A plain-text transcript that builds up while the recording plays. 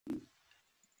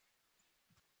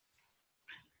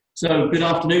So good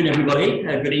afternoon, everybody.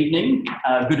 Good evening.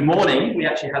 Good morning. We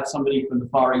actually have somebody from the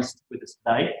Far East with us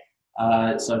today.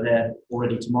 So they're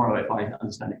already tomorrow, if I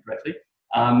understand it correctly.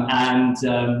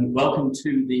 Welcome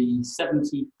to the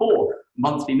 74th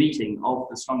monthly meeting of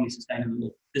the Strongly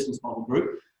Sustainable Business Model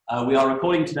Group. We are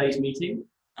recording today's meeting,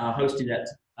 hosted at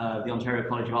the Ontario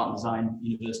College of Art and Design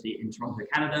University in Toronto,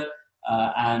 Canada.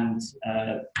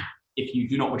 If you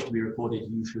do not wish to be recorded,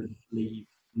 you should leave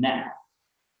now.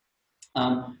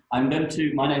 My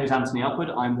name is Anthony Upward.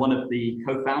 I'm one of the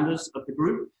co-founders of the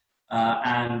group,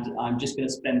 and I'm just going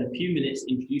to spend a few minutes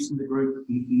introducing the group.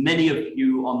 Many of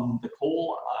you on the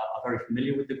call are very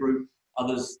familiar with the group.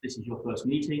 Others, this is your first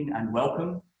meeting, and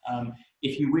welcome.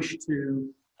 If you wish to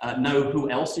know who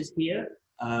else is here,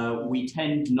 we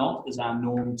tend not, as our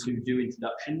norm, to do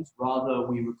introductions. Rather,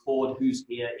 we record who's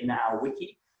here in our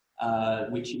wiki,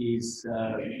 which is,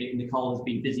 Nicole has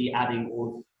been busy adding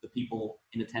all of the people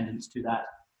in attendance to that,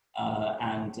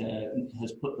 and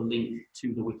has put the link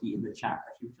to the wiki in the chat.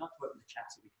 Actually, would you like to open the chat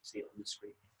so we can see it on the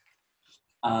screen?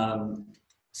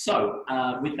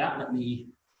 With that, let me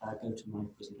go to my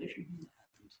presentation and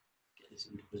get this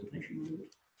into presentation mode.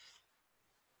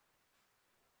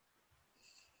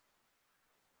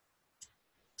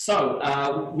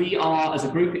 So we are, as a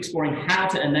group, exploring how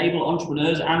to enable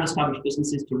entrepreneurs and established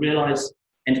businesses to realize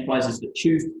enterprises that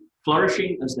choose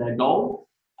flourishing as their goal.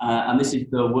 And this is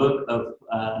the work of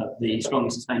the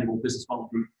Strongly Sustainable Business Model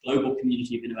Group Global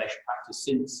Community of Innovation Practice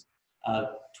since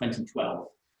 2012.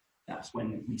 That's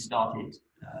when we started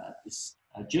this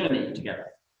journey together.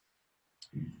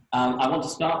 I want to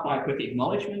start by a quick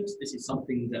acknowledgement. This is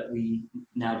something that we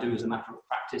now do as a matter of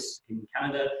practice in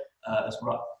Canada, as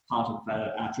part of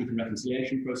our Truth and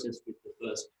Reconciliation process with the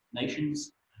First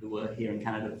Nations, who were here in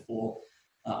Canada before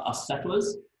us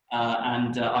settlers.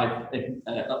 I've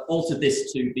altered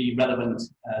this to be relevant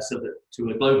to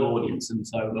a global audience, and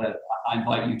so I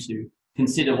invite you to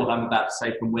consider what I'm about to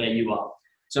say from where you are.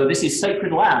 So this is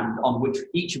sacred land on which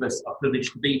each of us are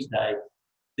privileged to be today.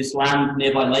 This land,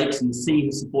 nearby lakes and the sea,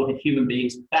 has supported human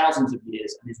beings for thousands of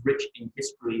years and is rich in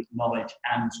history, knowledge,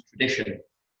 and tradition.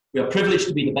 We are privileged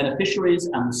to be the beneficiaries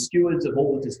and the stewards of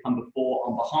all that has come before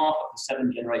on behalf of the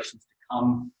 7 generations to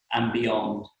come and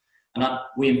beyond. And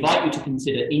we invite you to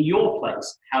consider in your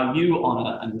place how you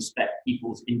honour and respect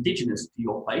peoples indigenous to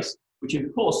your place, which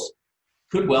of course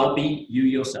could well be you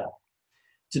yourself.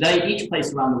 Today, each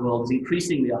place around the world is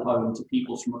increasingly a home to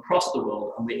peoples from across the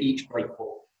world, and we're each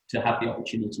grateful to have the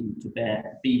opportunity to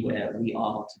be where we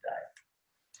are today.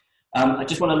 I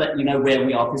just want to let you know where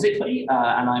we are physically,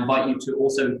 and I invite you to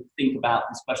also think about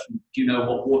this question: do you know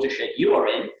what watershed you are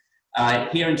in?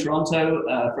 Here in Toronto,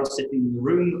 for us sitting in the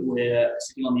room, we're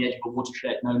sitting on the edge of a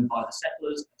watershed known by the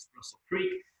settlers as Russell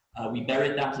Creek. We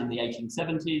buried that in the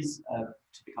 1870s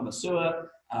to become a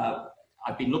sewer.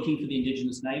 I've been looking for the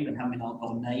Indigenous name and haven't been able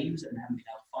to names and haven't been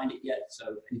able to find it yet.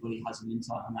 So if anybody has an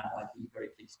insight on that, I'd be very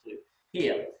pleased to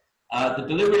hear. The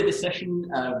delivery of this session,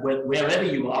 wherever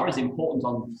you are, is important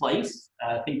on place.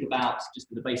 Think about,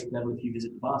 just at a basic level, if you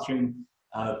visit the bathroom,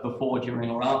 before, during,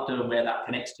 or after, where that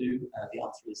connects to. The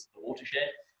answer is the watershed.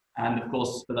 And of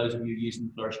course, for those of you using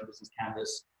the Flourishing Business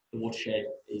Canvas, the watershed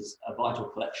is a vital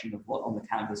collection of what on the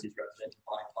canvas is represented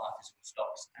by biophysical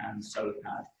stocks and solar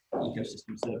powered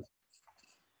ecosystem services.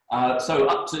 So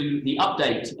up to the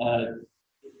update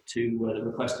to the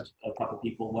request of a couple of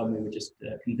people when we were just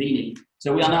convening.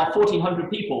 So we are now 1,400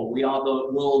 people. We are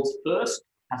the world's first,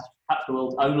 perhaps the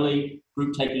world's only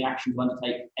group taking action to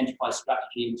undertake enterprise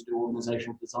strategy and to do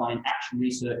organizational design action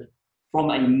research from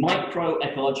a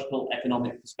micro-ecological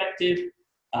economic perspective.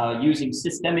 Using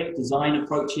systemic design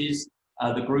approaches,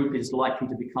 the group is likely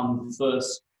to become the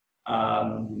first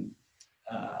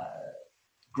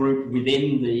group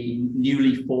within the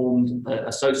newly formed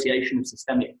Association of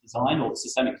Systemic Design, or the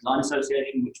Systemic Design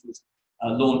Association, which was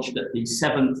launched at the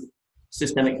 7th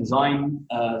Systemic Design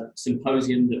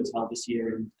Symposium that was held this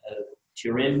year in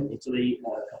Turin, Italy, a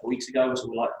couple of weeks ago. So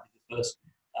we're likely to be the first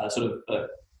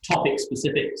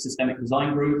topic-specific systemic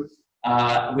design group.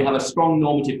 We have a strong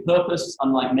normative purpose.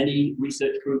 Unlike many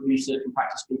research and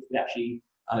practice groups, we actually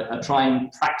are trying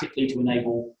practically to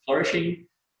enable flourishing.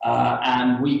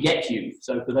 And we get you.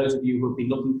 So for those of you who have been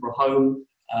looking for a home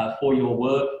for your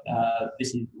work,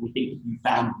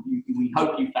 we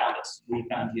hope you found us. We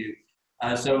found you.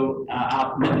 So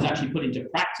our members actually put into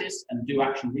practice and do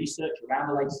action research around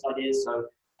the latest ideas. So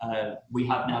we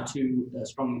have now 2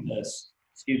 strong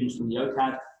students from the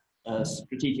OCAD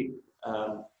Strategic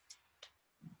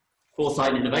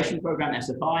Foresight and Innovation Program,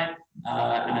 SFI,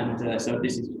 so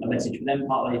this is a message for them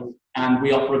partly. And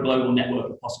we offer a global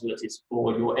network of possibilities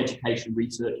for your education,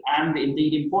 research, and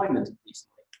indeed employment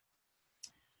recently.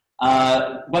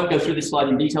 Won't go through this slide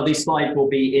in detail. These slides will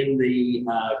be in the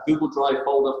Google Drive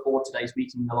folder for today's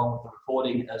meeting, along with the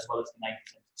recording as well as the main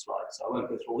presented slides. So I won't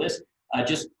go through all this.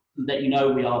 Just to let you know,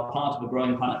 we are part of a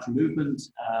growing planetary movement.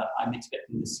 I'm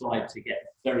expecting this slide to get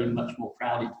very much more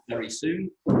crowded very soon.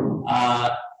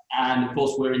 And of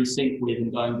course, we're in sync with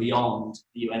and going beyond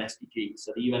the UN SDGs.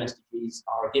 So the UN SDGs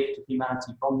are a gift to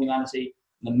humanity from humanity,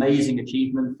 an amazing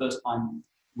achievement. First time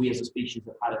we as a species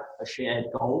have had a shared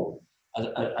goal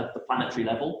at the planetary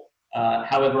level.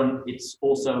 However, it's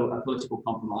also a political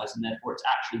compromise, and therefore it's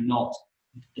actually not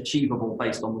achievable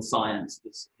based on the science.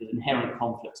 There's inherent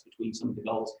conflicts between some of the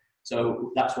goals.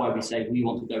 So that's why we say we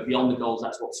want to go beyond the goals.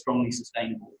 That's what strongly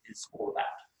sustainable is all about.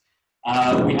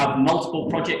 We have multiple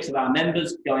projects of our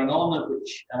members going on, of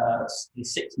which the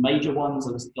 6 major ones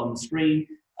are listed on the screen.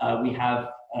 We have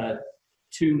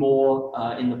 2 more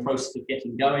in the process of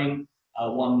getting going.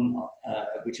 One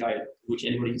which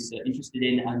anybody's interested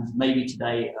in, and maybe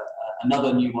today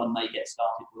another new one may get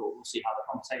started. We'll see how the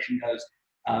conversation goes.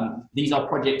 These are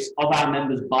projects of our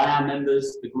members, by our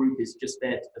members. The group is just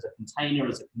there as a container,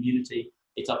 as a community.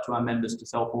 It's up to our members to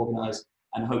self-organize,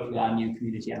 and hopefully our new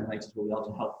community animators will be able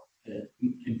to help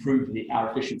improve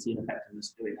our efficiency and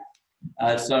effectiveness doing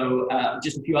that. So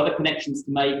just a few other connections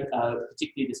to make,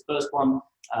 particularly this first one.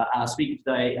 Our speaker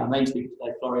today, our main speaker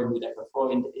today, Florian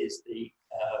Lüdeke-Freund, is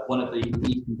one of the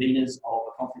lead conveners of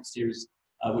a conference series,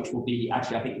 which will be,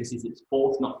 actually, I think this is its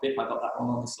 4th, not 5th, I got that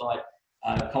wrong on the slide,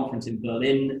 conference in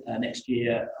Berlin next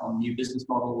year on new business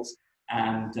models,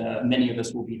 and many of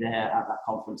us will be there at that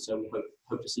conference, so we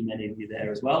hope to see many of you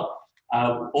there as well.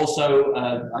 Also,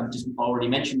 I've just already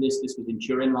mentioned this was in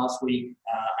Turin last week,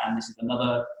 and this is,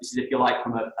 if you like,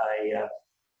 from a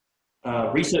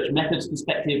research methods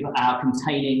perspective, our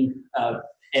containing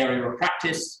area of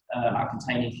practice, our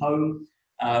containing home.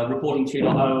 Reporting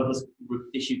 2.0 has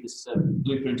issued this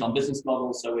blueprint on business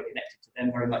models, so we're connected to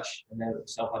them very much, and they're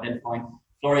self-identifying.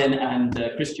 Florian and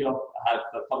Christoph have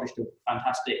published a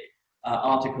fantastic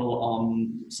article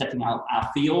on setting out our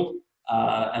field,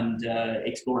 and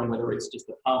exploring whether it's just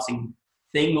a passing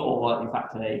thing or in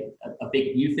fact a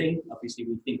big new thing. Obviously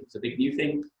we think it's a big new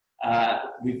thing.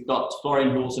 We've got Florian,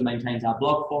 who also maintains our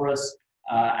blog for us,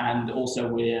 and also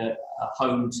we're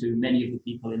home to many of the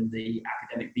people in the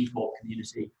academic B Corp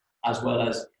community, as well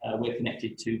as we're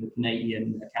connected to the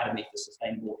Canadian Academy for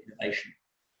Sustainable Innovation.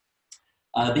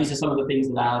 These are some of the things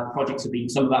that some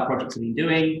of our projects have been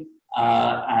doing.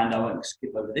 And I won't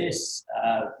skip over this.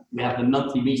 We have the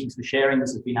monthly meetings for sharing.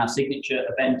 This has been our signature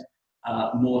event.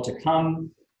 More to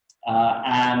come.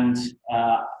 And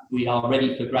we are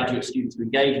ready for graduate students to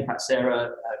engage. In fact,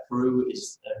 Sarah Carew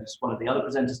who's one of the other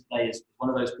presenters today, is one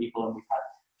of those people, and we've had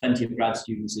plenty of grad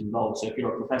students involved. So if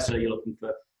you're a professor, you're looking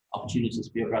for opportunities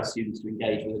for your grad students to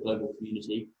engage with a global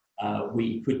community,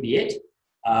 we could be it.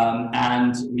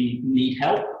 And we need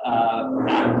help,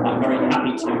 and I'm very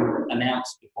happy to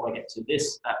announce, before I get to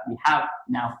this, that we have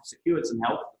now secured some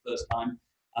help for the first time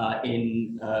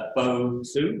in Bo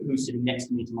Su, who's sitting next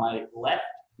to me to my left,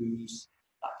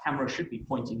 that camera should be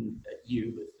pointing at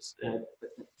you, but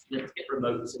let's get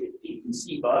remote so you can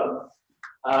see Bo.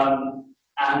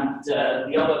 And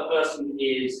the other person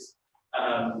is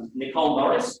Nicole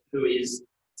Norris, who is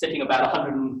sitting about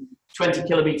 120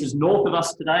 kilometers north of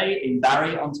us today in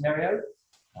Barrie, Ontario.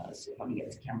 Let's see if I can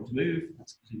get the camera to move.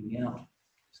 That's zooming out.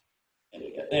 There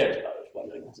we go. There it goes.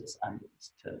 Wondering what it's, and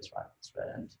let's turn this right this way.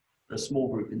 And there's a small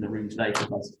group in the room today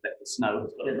because I suspect the snow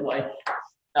has got in the way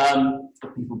of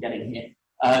people getting here.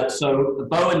 So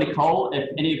Bo and Nicole, if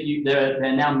any of you, they're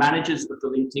now managers of the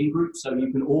LinkedIn group, so you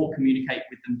can all communicate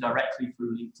with them directly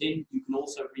through LinkedIn. You can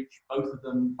also reach both of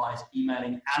them by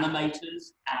emailing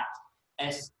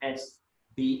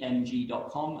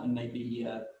animators@ssbmg.com, and maybe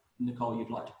Nicole,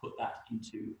 you'd like to put that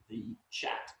into the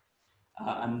chat.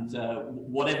 And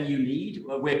whatever you need,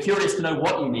 we're curious to know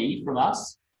what you need from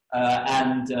us.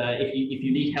 And if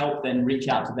you need help, then reach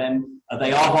out to them.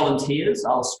 They are volunteers,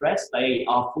 I'll stress. They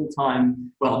are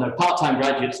full-time, part-time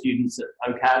graduate students at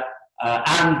OCAD,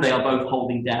 and they are both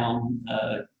holding down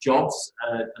jobs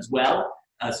as well.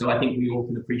 So I think we all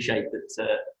can appreciate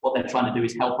that what they're trying to do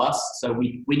is help us. So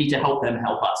we need to help them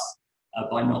help us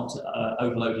by not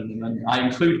overloading them. And I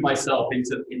include myself in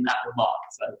that remark.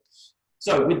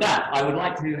 So with that, I would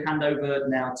like to hand over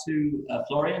now to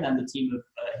Florian and the team of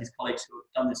his colleagues who have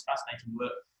done this fascinating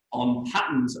work on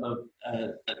patterns of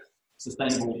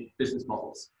sustainable business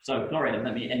models. So Florian,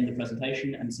 let me end the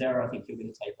presentation, and Sarah, I think you're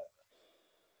going to take over.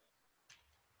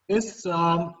 Yes,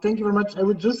 thank you very much. I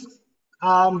would just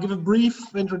give a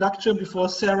brief introduction before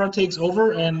Sarah takes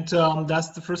over and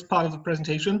does the first part of the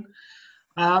presentation.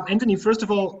 Anthony, first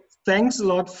of all, thanks a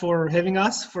lot for having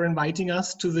us, for inviting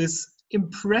us to this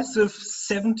impressive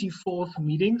 74th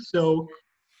meeting. So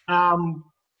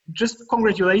just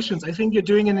congratulations. I think you're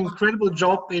doing an incredible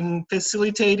job in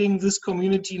facilitating this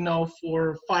community now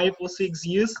for 5 or 6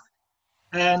 years,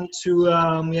 and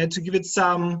to give it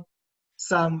some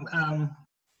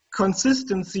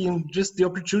consistency and just the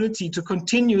opportunity to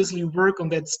continuously work on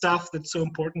that stuff that's so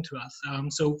important to us.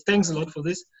 So thanks a lot for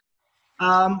this.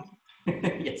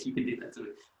 Yes, you can do that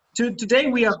too. Today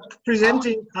we are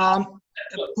presenting. Sorry.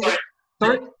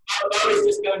 Laura's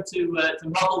just going to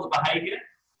model the behaviour.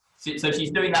 So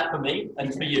she's doing that for me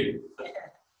and for you.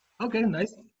 Okay,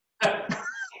 nice.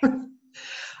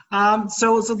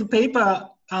 So the paper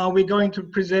we're going to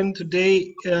present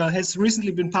today has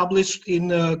recently been published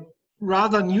in a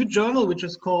rather new journal, which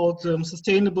is called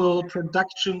Sustainable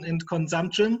Production and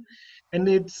Consumption. And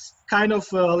it's kind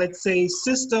of, let's say,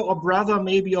 sister or brother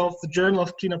maybe of the Journal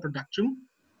of Cleaner Production.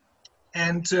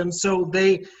 And so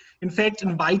they, in fact,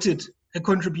 invited a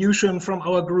contribution from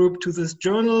our group to this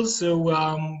journal.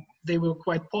 So they were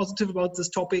quite positive about this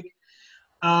topic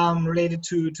related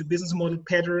to business model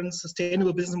patterns,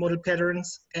 sustainable business model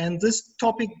patterns. And this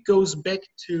topic goes back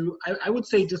to, I would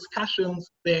say,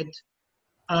 discussions that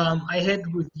I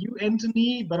had with you,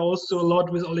 Anthony, but also a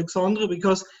lot with Alexandre,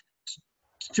 because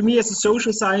to me as a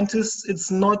social scientist,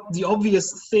 it's not the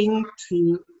obvious thing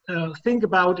to think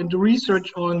about and to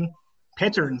research on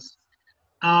patterns.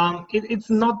 It's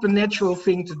not the natural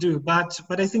thing to do, but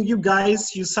I think you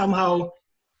guys, you somehow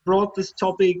brought this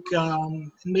topic,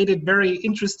 made it very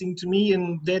interesting to me,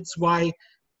 and that's why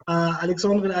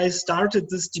Alexandre and I started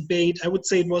this debate. I would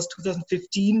say it was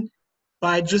 2015,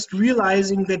 by just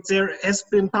realizing that there has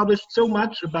been published so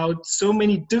much about so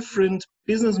many different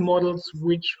business models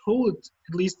which hold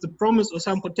at least the promise or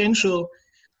some potential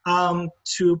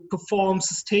to perform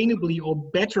sustainably or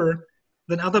better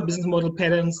than other business model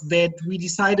patterns, that we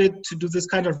decided to do this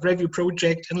kind of review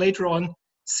project. And later on,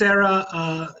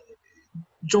 Sarah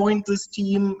joined this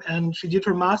team, and she did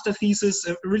her master thesis,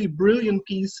 a really brilliant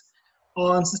piece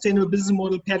on sustainable business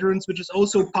model patterns, which is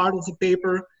also part of the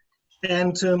paper.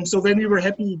 And so then we were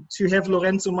happy to have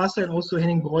Lorenzo Massa and also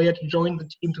Henning Breuer to join the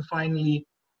team to finally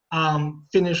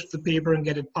finish the paper and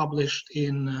get it published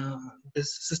in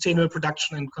this Sustainable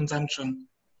Production and Consumption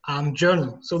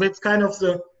journal. So that's kind of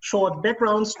the short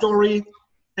background story.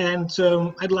 And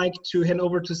I'd like to hand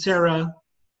over to Sarah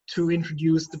to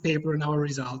introduce the paper and our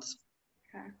results.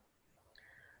 Okay.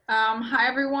 Hi,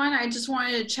 everyone. I just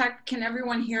wanted to check, can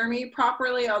everyone hear me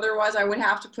properly? Otherwise, I would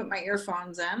have to put my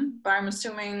earphones in, but I'm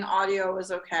assuming audio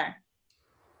is okay.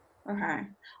 Okay.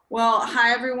 Well,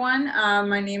 hi, everyone.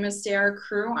 My name is Sarah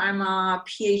Crew. I'm a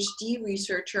PhD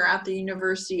researcher at the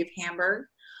University of Hamburg.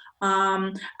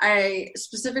 I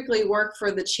specifically work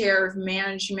for the chair of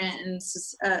management and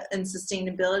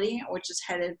sustainability, which is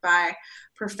headed by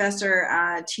Professor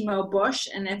Timo Busch.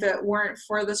 And if it weren't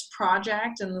for this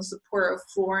project and the support of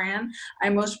Florian, I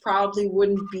most probably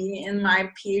wouldn't be in my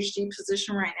PhD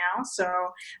position right now. So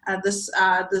this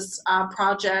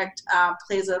project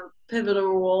plays a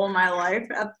pivotal role in my life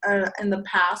in the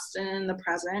past and in the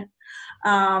present.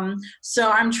 So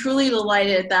I'm truly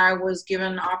delighted that I was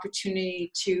given an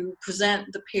opportunity to present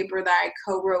the paper that I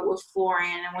co-wrote with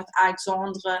Florian and with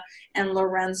Alexandre and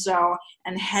Lorenzo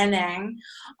and Henning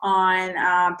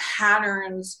on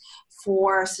patterns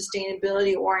for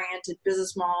sustainability-oriented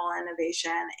business model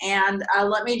innovation. And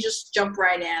let me just jump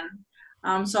right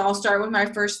in. So I'll start with my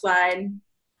first slide.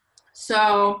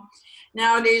 So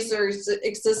nowadays, there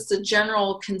exists a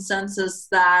general consensus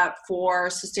that for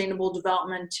sustainable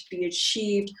development to be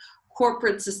achieved,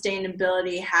 corporate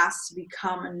sustainability has to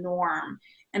become a norm.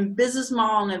 And business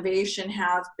model innovation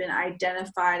has been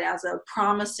identified as a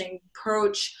promising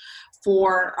approach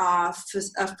for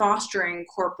fostering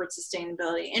corporate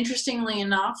sustainability. Interestingly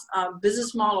enough,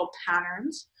 business model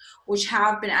patterns, which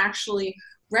have been actually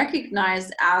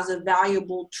recognized as a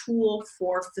valuable tool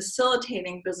for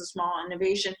facilitating business model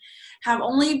innovation, have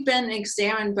only been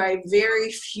examined by very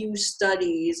few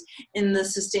studies in the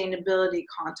sustainability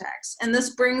context. And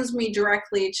this brings me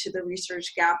directly to the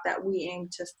research gap that we aim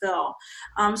to fill.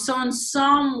 So in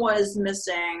sum, what is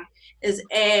missing is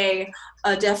a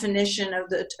definition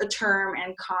of a term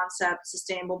and concept,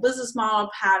 sustainable business model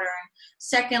pattern.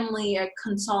 Secondly, a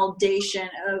consolidation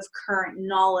of current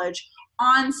knowledge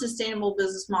on sustainable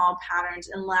business model patterns,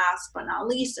 and last but not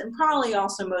least, and probably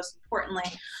also most importantly,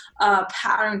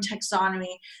 pattern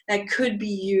taxonomy that could be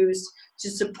used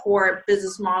to support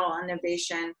business model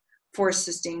innovation for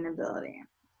sustainability.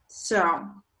 So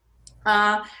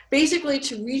basically,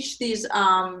 to reach these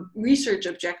research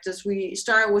objectives, we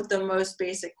start with the most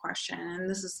basic question, and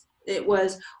this is it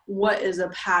was, what is a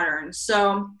pattern?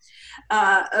 So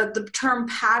the term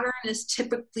pattern is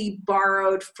typically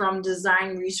borrowed from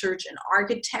design research and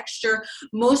architecture,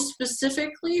 most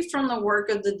specifically from the work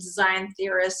of the design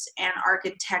theorist and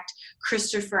architect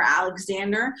Christopher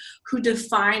Alexander, who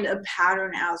defined a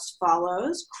pattern as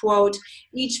follows, quote,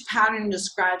 each pattern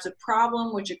describes a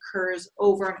problem which occurs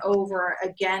over and over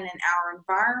again in our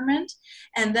environment,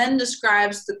 and then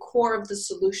describes the core of the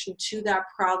solution to that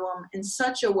problem in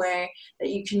such a way that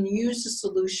you can use the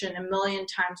solution a million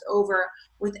times over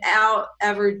without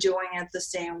ever doing it the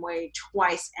same way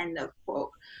twice, end of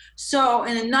quote. So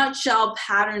in a nutshell,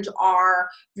 patterns are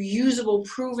reusable,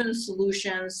 proven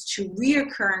solutions to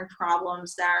reoccurring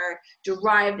problems that are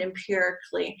derived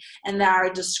empirically and that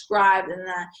are described in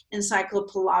an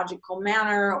encyclopedical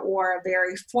manner or a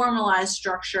very formalized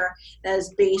structure that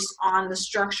is based on the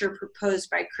structure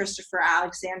proposed by Christopher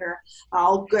Alexander.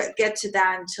 I'll get to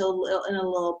that in a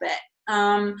little bit.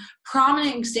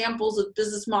 Prominent examples of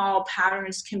business model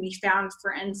patterns can be found,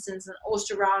 for instance, in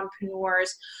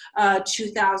Osterwaldenpreneur's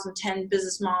 2010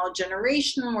 business model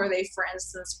generation, where they, for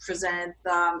instance, presented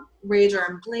the razor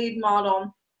and blade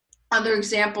model. Other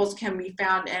examples can be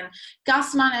found in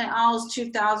Gassman et al.'s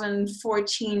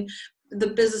 2014 the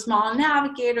business model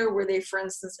navigator, where they, for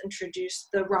instance,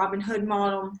 introduced the Robin Hood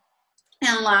model.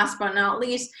 And last but not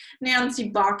least,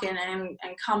 Nancy Bakken and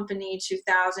company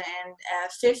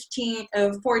 2014,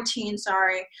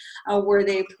 where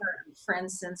they, for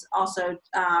instance, also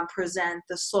present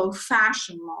the slow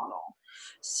fashion model.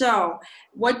 So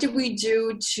what did we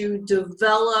do to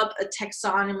develop a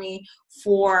taxonomy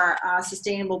for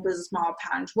sustainable business model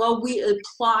patterns? Well, we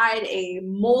applied a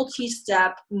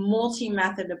multi-step,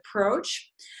 multi-method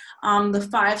approach. The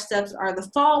 5 steps are the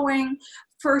following.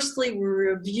 Firstly, we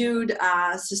reviewed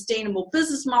sustainable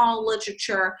business model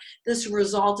literature. This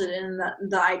resulted in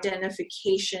the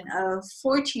identification of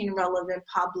 14 relevant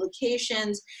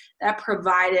publications that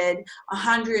provided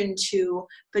 102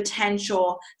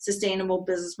 potential sustainable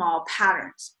business model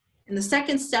patterns. In the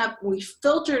second step, we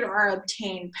filtered our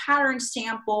obtained pattern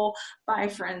sample by,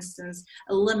 for instance,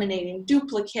 eliminating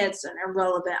duplicates and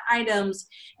irrelevant items,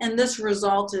 and this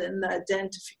resulted in the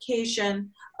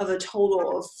identification of a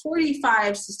total of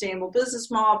 45 sustainable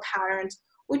business model patterns,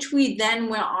 which we then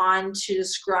went on to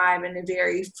describe in a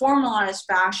very formalized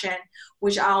fashion,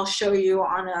 which I'll show you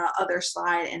on another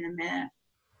slide in a minute.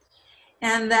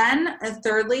 And then,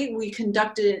 thirdly, we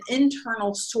conducted an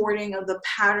internal sorting of the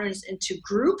patterns into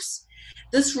groups.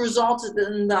 This resulted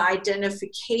in the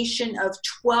identification of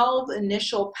 12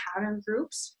 initial pattern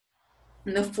groups.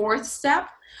 In the fourth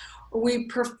step, we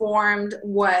performed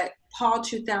what Paul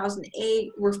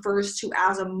 2008 refers to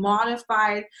as a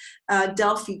modified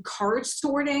Delphi card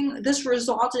sorting. This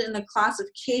resulted in the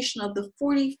classification of the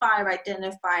 45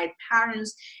 identified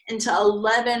patterns into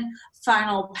 11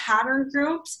 final pattern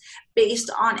groups based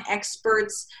on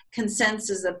experts'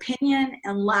 consensus opinion.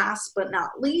 And last but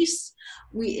not least,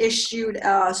 we issued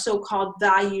a so-called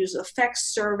values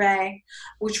effects survey,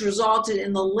 which resulted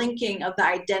in the linking of the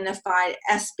identified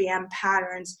SBM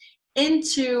patterns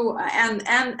into and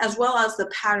as well as the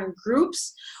pattern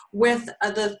groups with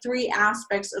the 3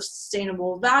 aspects of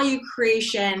sustainable value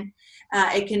creation,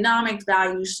 economic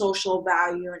value, social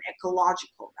value, and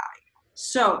ecological value.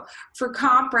 So for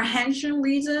comprehension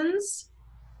reasons,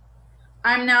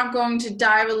 I'm now going to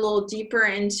dive a little deeper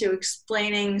into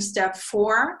explaining step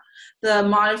 4, the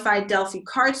modified Delphi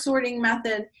card sorting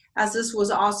method, as this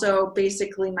was also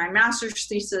basically my master's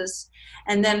thesis.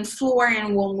 And then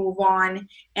Florian will move on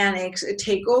and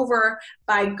take over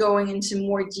by going into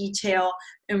more detail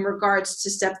in regards to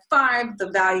step 5, the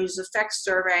values effects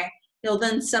survey. He'll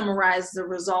then summarize the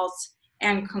results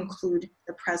and conclude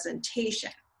the presentation.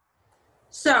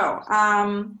 So,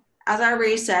 as I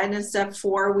already said, in step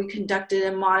 4, we conducted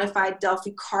a modified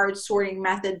Delphi card sorting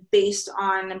method based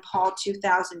on Paul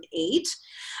 2008.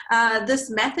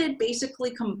 This method basically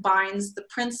combines the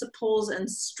principles and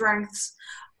strengths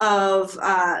of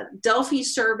Delphi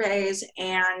surveys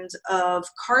and of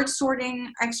card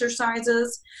sorting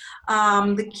exercises.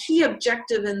 The key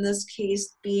objective in this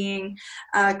case being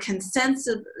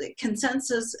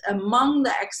consensus among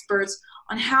the experts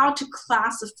on how to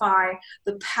classify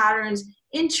the patterns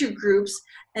into groups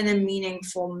in a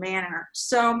meaningful manner.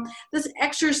 So this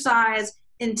exercise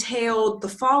entailed the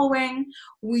following.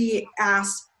 We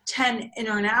asked 10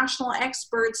 international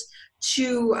experts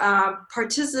to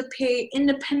participate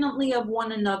independently of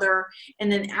one another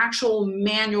in an actual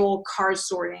manual card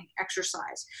sorting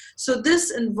exercise. So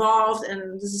this involved,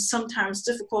 and this is sometimes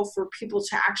difficult for people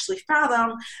to actually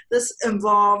fathom, this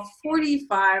involved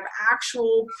 45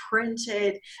 actual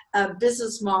printed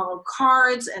business model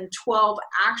cards and 12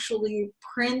 actually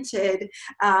printed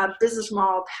business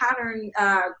model pattern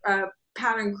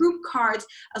group cards,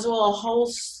 as well as a whole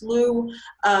slew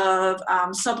of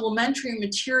supplementary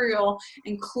material,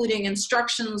 including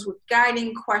instructions with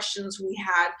guiding questions. We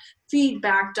had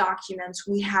feedback documents,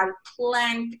 we had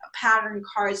blank pattern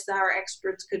cards that our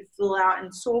experts could fill out,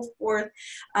 and so forth.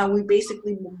 We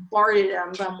basically bombarded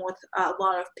them with a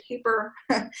lot of paper.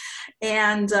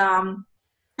 And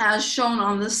as shown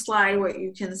on this slide, what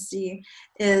you can see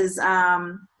is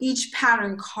each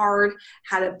pattern card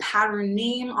had a pattern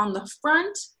name on the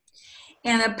front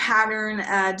and a pattern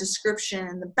description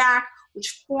in the back,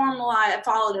 which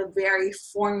followed a very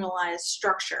formalized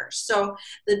structure. So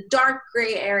the dark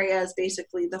gray area is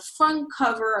basically the front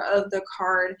cover of the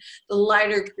card. The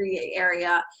lighter gray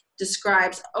area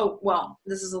describes, oh, well,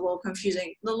 this is a little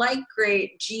confusing. The light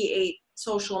gray G8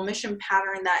 social mission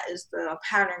pattern, that is the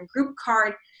pattern group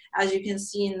card. As you can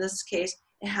see in this case,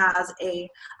 it has a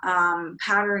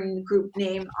pattern group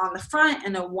name on the front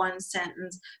and a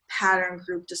one-sentence pattern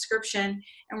group description.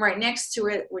 And right next to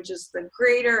it, which is the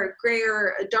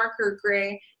a darker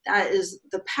gray, that is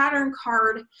the pattern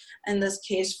card, in this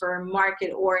case for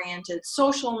market-oriented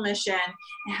social mission.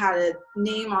 It had a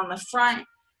name on the front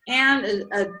and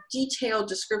a detailed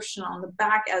description on the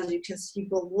back, as you can see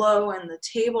below in the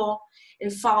table.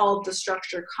 It followed the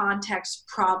structure, context,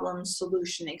 problem,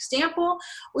 solution, example,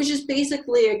 which is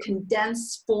basically a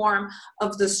condensed form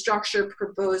of the structure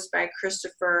proposed by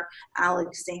Christopher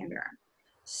Alexander.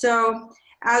 So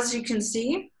as you can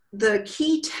see, the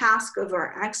key task of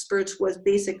our experts was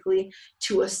basically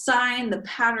to assign the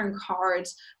pattern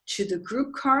cards to the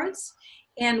group cards.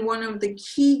 And one of the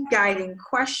key guiding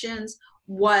questions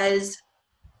was,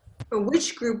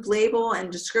 which group label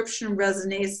and description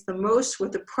resonates the most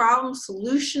with the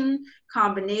problem-solution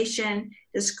combination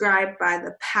described by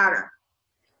the pattern?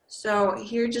 So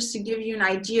here, just to give you an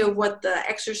idea of what the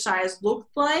exercise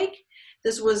looked like,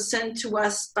 this was sent to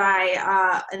us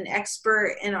by an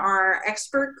expert in our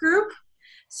expert group.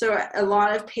 So a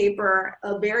lot of paper,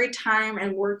 a very time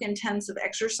and work-intensive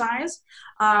exercise.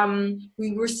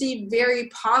 We received very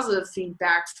positive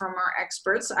feedback from our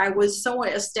experts. I was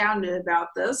somewhat astounded about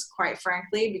this, quite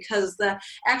frankly, because the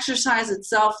exercise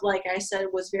itself, like I said,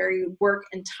 was very work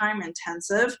and time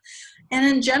intensive. And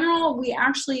in general, we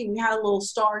had a little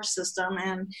star system,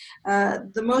 and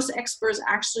the most experts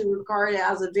actually regard it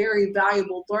as a very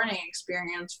valuable learning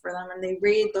experience for them, and they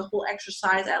rated the whole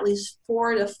exercise at least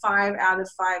 4 to 5 out of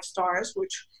 5 stars,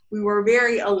 which we were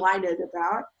very elated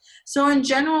about. So in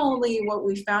generally, what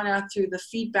we found out through the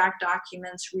feedback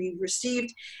documents we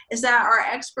received is that our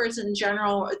experts in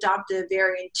general adopted a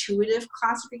very intuitive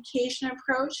classification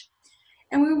approach.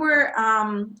 And we were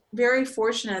very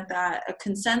fortunate that a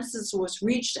consensus was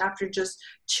reached after just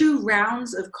 2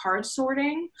 rounds of card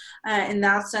sorting in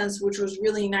that sense, which was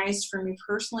really nice for me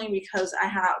personally, because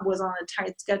I was on a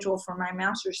tight schedule for my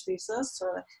master's thesis. So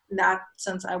in that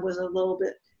sense, I was a little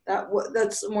bit,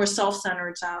 that's more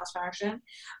self-centered satisfaction.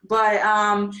 But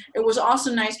it was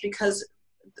also nice because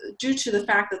due to the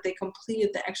fact that they completed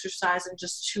the exercise in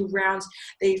just 2 rounds,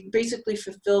 they basically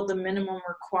fulfilled the minimum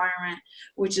requirement,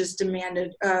 which is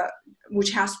demanded,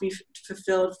 which has to be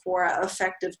fulfilled for an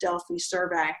effective Delphi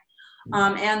survey.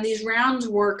 And these rounds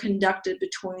were conducted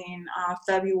between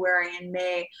February and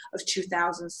May of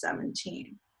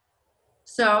 2017.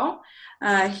 So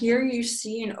here you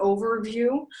see an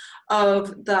overview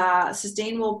of the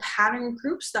sustainable pattern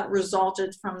groups that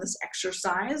resulted from this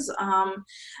exercise. I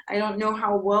don't know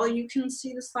how well you can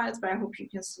see the slides, but I hope you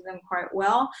can see them quite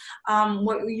well.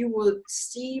 What you would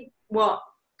see, well,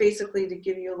 basically to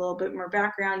give you a little bit more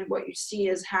background, what you see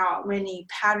is how many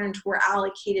patterns were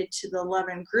allocated to the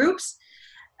 11 groups.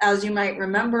 As you might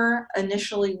remember,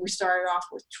 initially we started off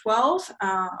with 12.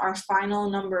 Our final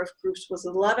number of groups was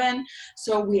 11.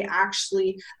 So we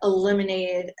actually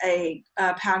eliminated a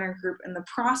pattern group in the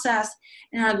process,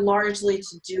 and had largely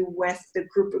to do with the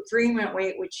group agreement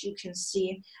weight, which you can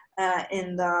see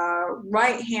in the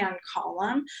right-hand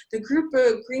column. The group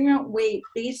agreement weight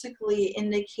basically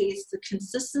indicates the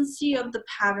consistency of the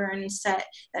pattern set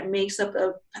that makes up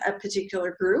a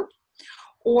particular group.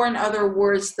 Or in other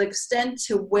words, the extent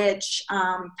to which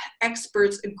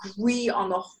experts agree on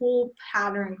the whole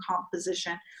pattern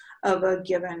composition of a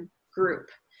given group.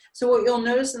 So what you'll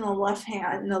notice in the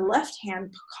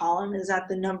left-hand column is that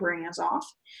the numbering is off.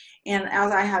 And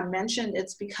as I had mentioned,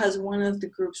 it's because one of the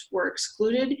groups were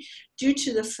excluded due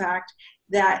to the fact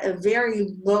that a very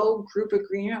low group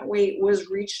agreement weight was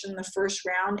reached in the first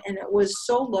round, and it was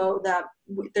so low that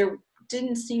there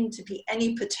didn't seem to be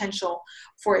any potential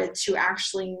for it to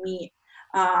actually meet,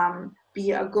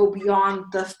 go beyond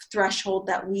the threshold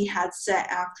that we had set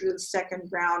after the second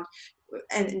round,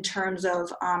 and in terms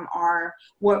of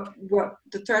what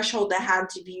the threshold that had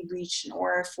to be reached in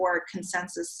order for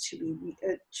consensus to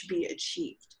be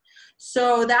achieved.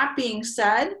 So that being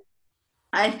said,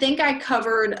 I think I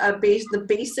covered the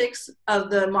basics of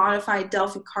the modified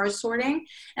Delphi card sorting,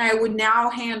 and I would now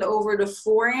hand over to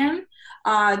Florian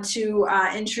to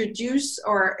introduce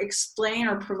or explain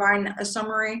or provide a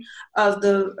summary of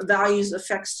the values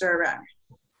effect survey.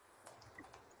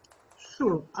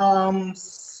 Sure.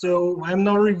 So I'm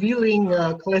now revealing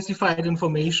classified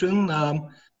information.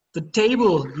 The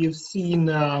table you've seen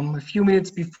a few minutes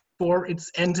before,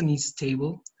 it's Anthony's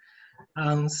table.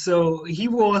 So he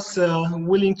was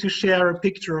willing to share a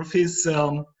picture of his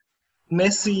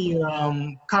messy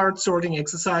card sorting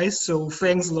exercise. So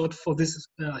thanks a lot for this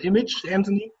image,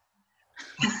 Anthony.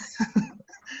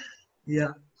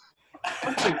 Yeah.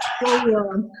 Okay.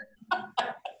 So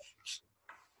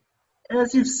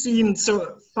as you've seen,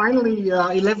 so finally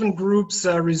 11 groups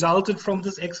resulted from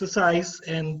this exercise,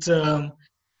 and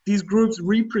these groups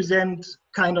represent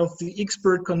kind of the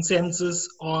expert consensus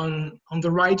on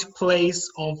the right place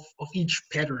of each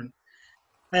pattern.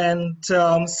 And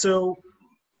so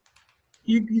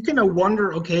you kind of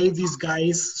wonder, okay, these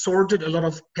guys sorted a lot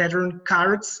of pattern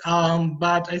cards,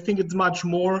 but I think it's much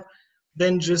more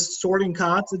than just sorting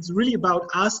cards. It's really about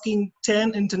asking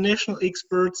 10 international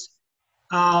experts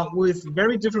with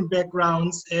very different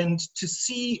backgrounds, and to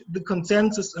see the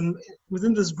consensus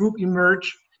within this group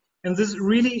emerge. And this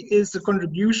really is a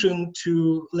contribution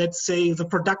to, let's say, the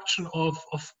production of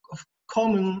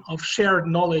shared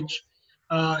knowledge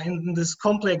in this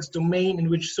complex domain in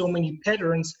which so many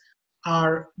patterns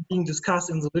are being discussed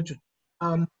in religion.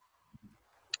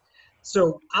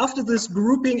 So after this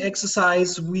grouping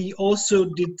exercise, we also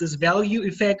did this value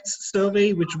effects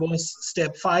survey, which was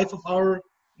step 5 of our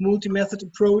multi-method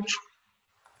approach.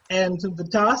 And the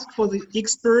task for the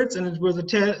experts, and it was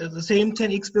the same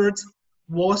 10 experts,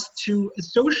 was to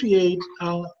associate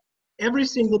every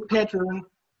single pattern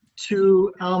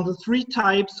to the 3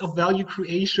 types of value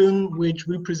creation which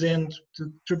represent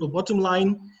the triple bottom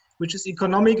line, which is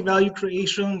economic value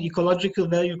creation, ecological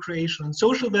value creation, and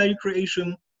social value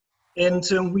creation. And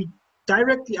we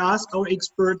directly ask our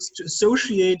experts to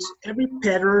associate every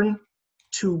pattern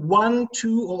to 1,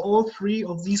 2, or all 3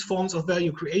 of these forms of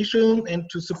value creation. And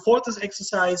to support this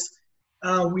exercise,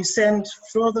 we sent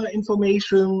further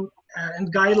information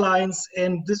and guidelines,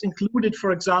 and this included,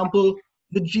 for example,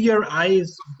 the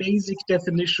GRI's basic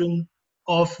definition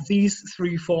of these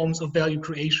 3 forms of value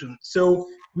creation. So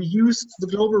we used the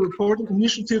Global Reporting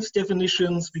Initiative's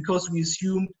definitions because we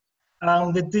assumed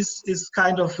that this is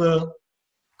kind of a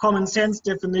common sense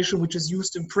definition which is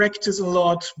used in practice a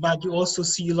lot, but you also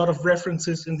see a lot of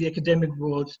references in the academic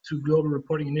world to Global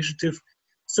Reporting Initiative.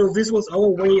 So this was our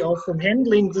way of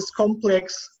handling this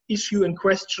complex issue and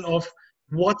question of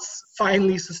what's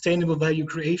finally sustainable value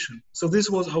creation. So this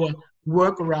was our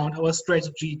workaround, our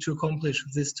strategy to accomplish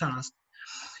this task.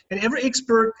 And every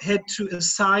expert had to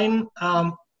assign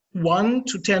 1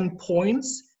 to 10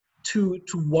 points to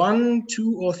 1,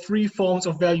 2, or 3 forms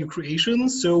of value creation.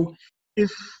 So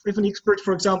if an expert,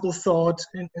 for example, thought,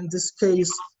 in this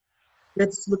case,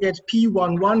 let's look at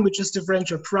P11, which is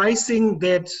differential pricing,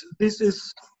 that this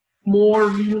is more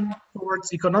leaning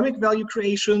towards economic value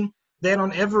creation, then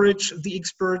on average, the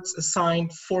experts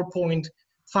assigned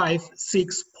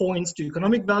 4.56 points to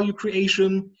economic value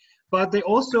creation, but they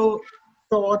also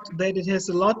thought that it has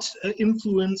a lot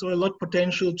influence or a lot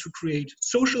potential to create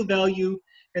social value.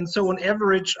 And so on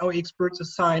average, our experts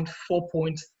assigned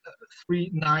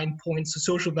 4.39 points to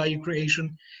social value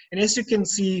creation. And as you can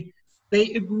see,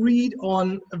 they agreed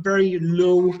on a very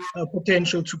low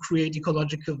potential to create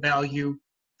ecological value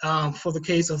for the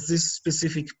case of this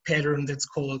specific pattern that's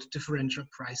called differential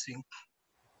pricing.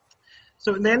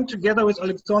 So then together with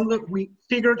Alexandra, we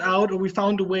figured out, or we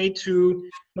found a way to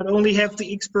not only have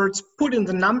the experts put in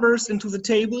the numbers into the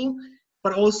table,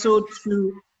 but also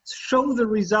to show the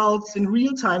results in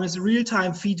real time as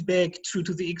real-time feedback to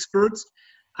the experts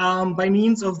by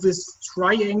means of this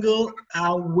triangle,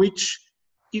 which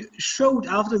showed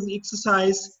after the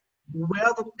exercise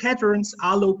where the patterns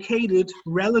are located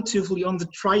relatively on the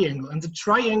triangle. And the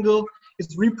triangle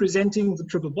is representing the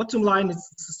triple bottom line. It's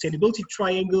the sustainability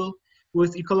triangle.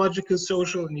 with ecological,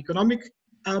 social, and economic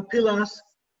pillars.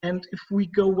 And if we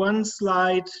go one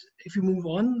slide, if you move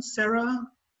on, Sarah,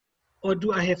 or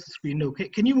do I have the screen? No,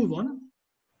 can you move on?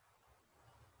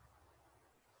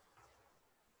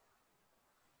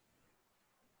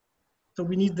 So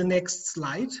we need the next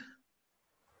slide.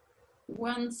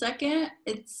 1 second.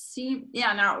 It seems,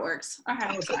 yeah, now it works.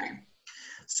 Okay, Okay. sorry.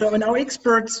 So in our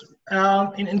experts,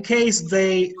 in case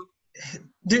they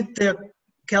did their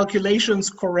calculations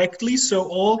correctly,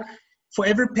 so for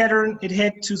every pattern, it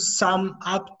had to sum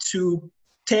up to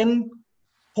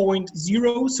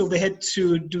 10.0, so they had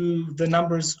to do the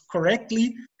numbers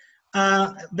correctly.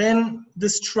 Then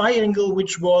this triangle,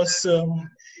 which was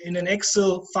in an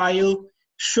Excel file,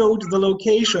 showed the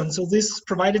location. So this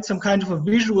provided some kind of a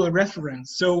visual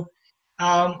reference. So,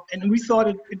 and we thought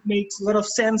it makes a lot of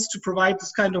sense to provide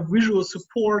this kind of visual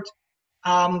support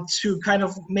to kind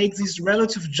of make these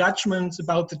relative judgments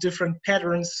about the different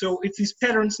patterns. So if these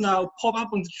patterns now pop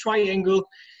up on the triangle,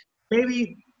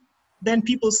 maybe then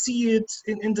people see it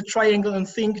in the triangle and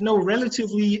think, no,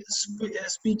 relatively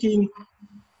speaking,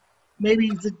 maybe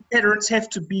the patterns have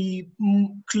to be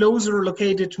closer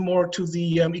located more to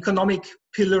the economic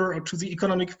pillar or to the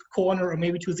economic corner or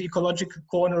maybe to the ecological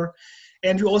corner.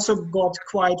 And we also got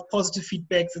quite positive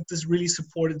feedback that this really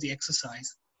supported the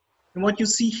exercise. And what you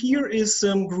see here is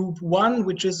group 1,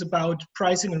 which is about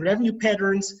pricing and revenue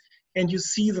patterns. And you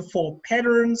see the 4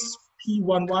 patterns,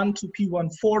 P11 to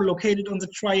P14, located on the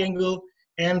triangle.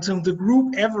 And the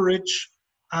group average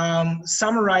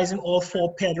summarizing all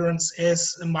 4 patterns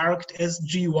as marked as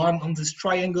G1 on this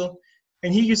triangle.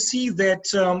 And here you see that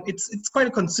it's quite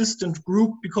a consistent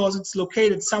group because it's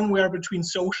located somewhere between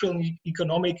social and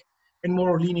economic and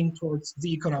more leaning towards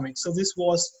the economic. So this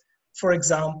was, for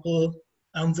example,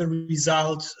 the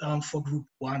result for group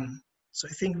 1. So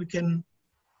I think we can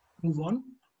move on.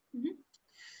 Mm-hmm.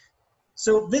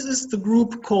 So this is the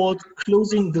group called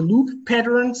closing the loop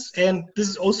patterns. And this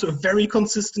is also a very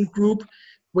consistent group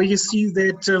where you see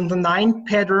that the 9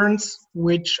 patterns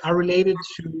which are related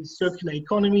to circular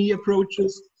economy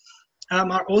approaches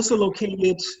are also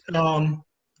located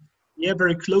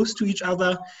very close to each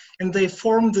other, and they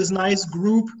form this nice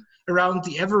group around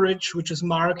the average, which is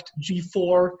marked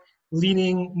G4,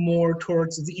 leaning more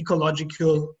towards the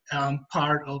ecological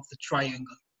part of the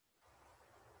triangle.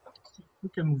 We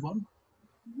can move on.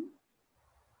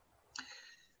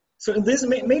 So in this,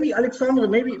 maybe Alexandra,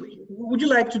 would you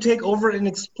like to take over and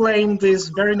explain this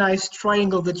very nice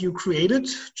triangle that you created?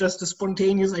 Just a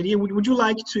spontaneous idea. Would you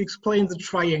like to explain the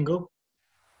triangle?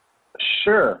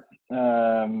 Sure.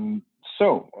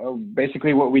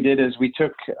 Basically what we did is we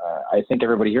took, I think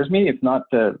everybody hears me. If not,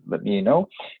 let me know.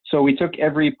 So we took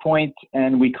every point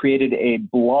and we created a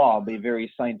blob, a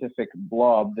very scientific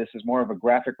blob. This is more of a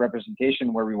graphic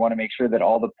representation where we want to make sure that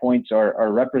all the points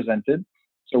are represented.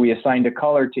 So we assigned a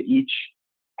color to each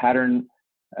pattern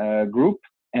group,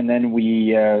 and then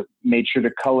we made sure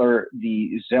to color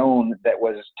the zone that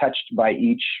was touched by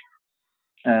each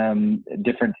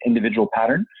different individual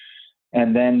pattern.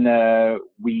 And then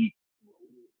we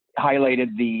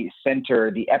highlighted the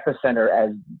center, the epicenter,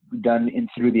 as done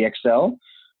through the Excel.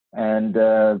 And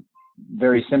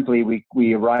very simply,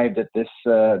 we arrived at this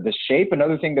shape.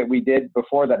 Another thing that we did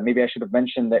before that, maybe I should have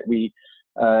mentioned, that we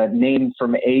named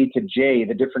from A to J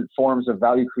the different forms of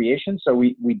value creation. So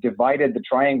we divided the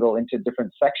triangle into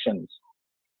different sections,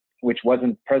 which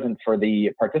wasn't present for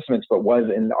the participants, but was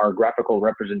in our graphical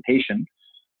representation.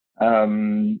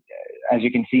 As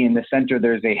you can see in the center,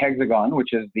 there's a hexagon,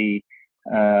 which is the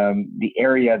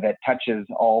area that touches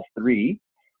all 3.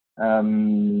 I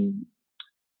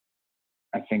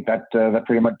think that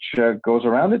pretty much goes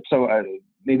around it. So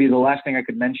maybe the last thing I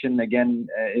could mention again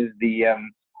is the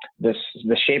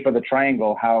shape of the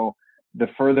triangle. How the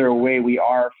further away we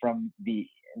are from the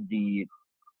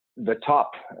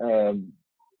top,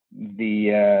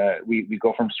 we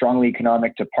go from strongly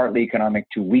economic to partly economic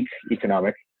to weak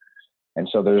economic, and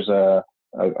so there's a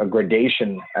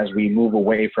gradation as we move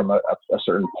away from a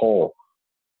certain pole.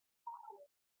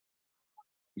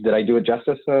 Did I do it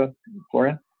justice,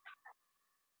 Florian?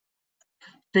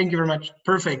 Thank you very much.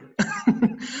 Perfect.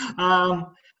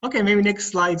 Okay, maybe next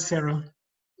slide, Sarah.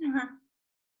 Uh-huh.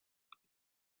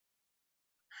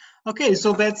 Okay,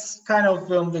 so that's kind of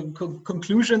the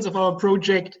conclusions of our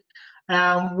project,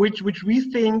 which we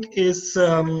think is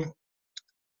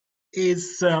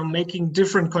making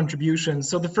different contributions.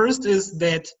 So the first is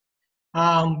that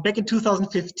back in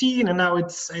 2015, and now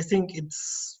I think it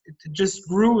just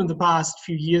grew in the past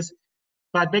few years,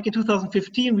 but back in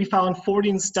 2015 we found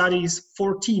 14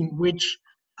 which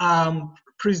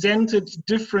presented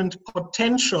different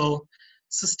potential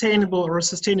sustainable or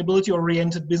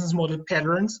sustainability-oriented business model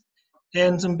patterns.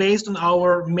 And based on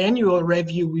our manual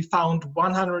review, we found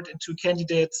 102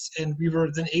 candidates, and we were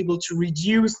then able to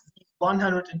reduce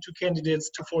 102 candidates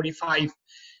to 45.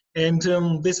 And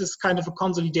this is kind of a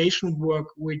consolidation work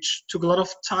which took a lot of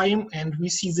time, and we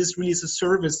see this really as a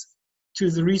service to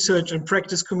the research and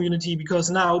practice community, because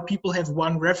now people have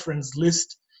one reference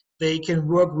list they can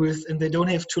work with, and they don't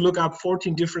have to look up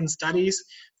 14 different studies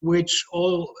which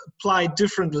all apply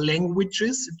different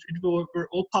languages. Were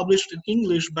all published in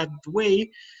English, but the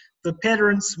way the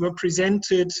patterns were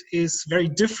presented is very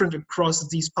different across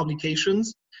these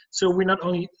publications. So we not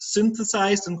only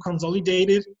synthesized and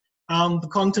consolidated the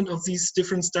content of these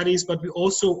different studies, but we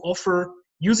also offer,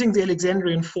 using the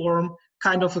Alexandrian form,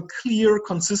 kind of a clear,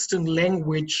 consistent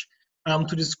language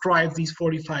to describe these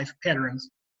 45 patterns.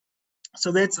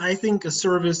 So that's, I think, a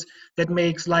service that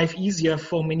makes life easier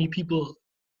for many people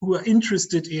who are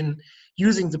interested in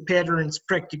using the patterns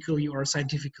practically or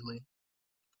scientifically.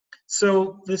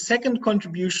 So the second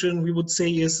contribution, we would say,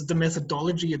 is the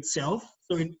methodology itself.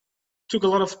 So it took a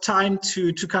lot of time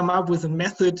to come up with a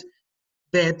method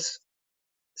that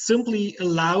simply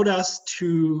allowed us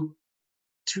to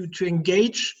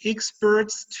engage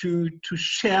experts, to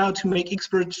make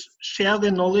experts share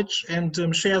their knowledge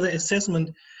and share their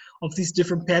assessment of these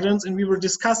different patterns. And we were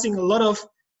discussing a lot of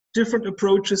different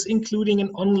approaches, including an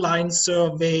online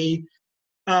survey,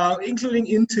 including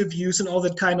interviews and all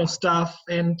that kind of stuff.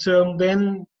 And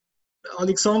then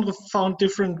Alexandre found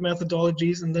different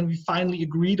methodologies, and then we finally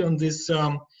agreed on this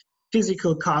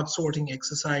physical card sorting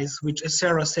exercise, which, as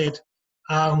Sarah said,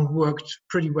 worked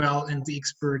pretty well, and the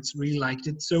experts really liked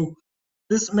it. So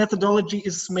this methodology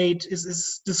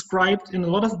is described in a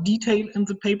lot of detail in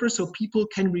the paper, so people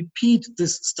can repeat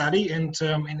this study, and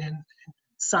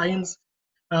science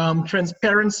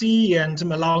transparency and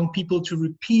allowing people to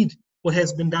repeat what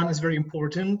has been done is very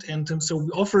important. And so we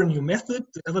offer a new method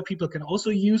that other people can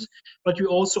also use, but we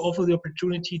also offer the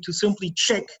opportunity to simply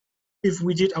check if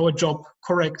we did our job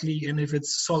correctly and if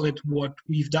it's solid what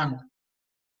we've done.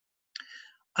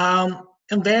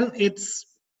 And then it's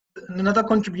another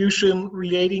contribution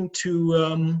relating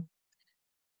to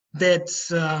that,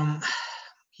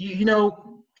 you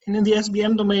know, in the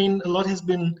SBM domain, a lot has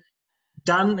been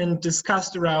done and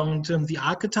discussed around the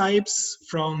archetypes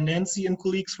from Nancy and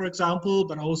colleagues, for example,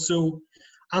 but also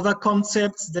other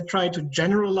concepts that try to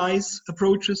generalize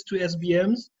approaches to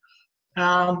SBMs.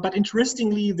 But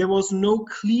interestingly, there was no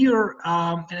clear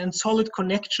and solid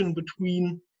connection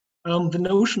between the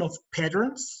notion of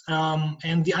patterns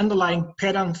and the underlying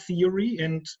pattern theory.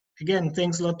 And again,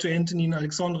 thanks a lot to Anthony and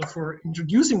Alexandre for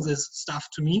introducing this stuff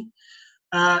to me.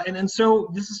 And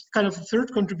so this is kind of the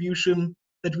third contribution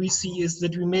that we see, is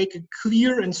that we make a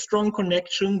clear and strong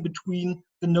connection between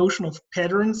the notion of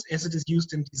patterns as it is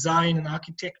used in design and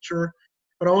architecture,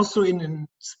 but also in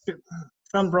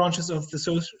some branches of the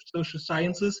social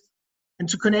sciences, and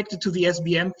to connect it to the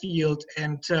SBM field.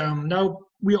 And now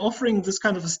we're offering this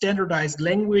kind of a standardized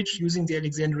language using the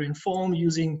Alexandrian form,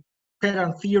 using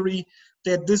pattern theory,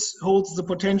 that this holds the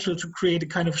potential to create a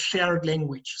kind of shared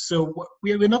language. So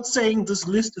we're not saying this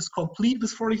list is complete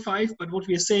with 45, but what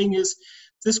we're saying is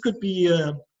this could be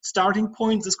a starting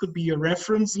point, this could be a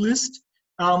reference list.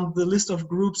 The list of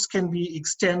groups can be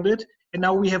extended, and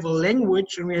now we have a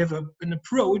language and we have an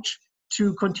approach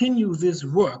to continue this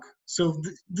work. So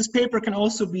this paper can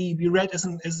also be read as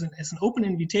an open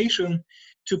invitation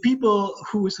to people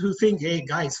who think, hey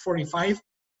guys, 45,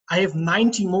 I have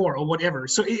 90 more or whatever.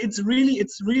 So it's really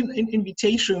an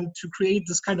invitation to create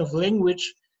this kind of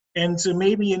language and to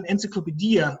maybe an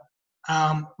encyclopedia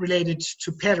related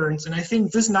to patterns. And I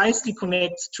think this nicely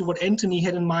connects to what Anthony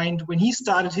had in mind when he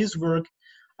started his work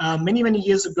many, many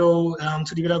years ago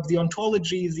to develop the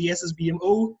ontology, the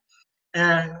SSBMO.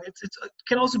 It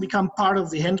can also become part of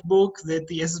the handbook that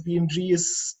the SSBMG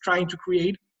is trying to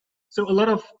create. So a lot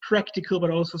of practical but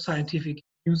also scientific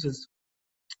uses.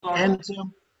 And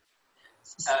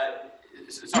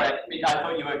sorry, I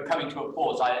thought you were coming to a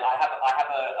pause. I have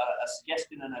a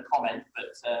suggestion and a comment, but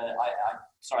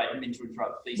sorry, I didn't mean to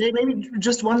interrupt. Please. Maybe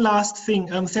just one last thing,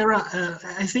 Sarah.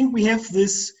 I think we have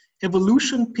this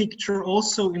evolution picture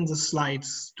also in the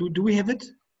slides. Do we have it?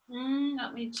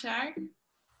 Let me check.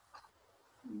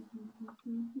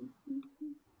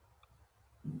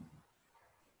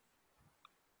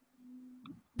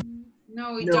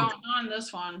 No, we don't on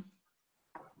this one.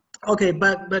 Okay,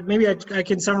 but maybe I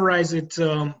can summarize it.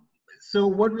 So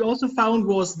what we also found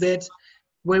was that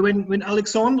when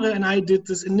Alexandre and I did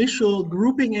this initial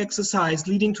grouping exercise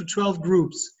leading to 12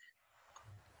 groups,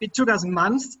 it took us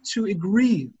months to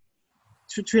agree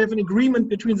to have an agreement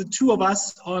between the two of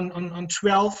us on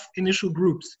 12 initial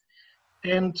groups.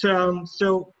 And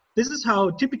so this is how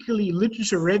typically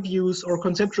literature reviews or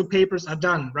conceptual papers are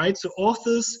done, right? So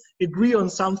authors agree on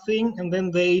something and then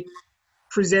they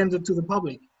present it to the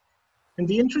public. And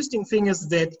the interesting thing is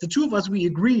that the two of us, we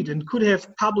agreed and could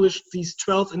have published these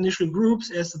 12 initial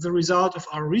groups as the result of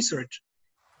our research.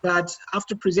 But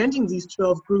after presenting these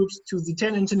 12 groups to the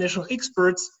 10 international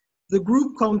experts, the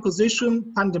group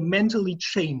composition fundamentally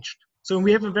changed. So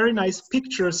we have a very nice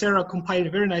picture, Sarah compiled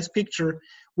a very nice picture,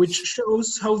 which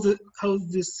shows how the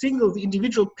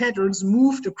individual patterns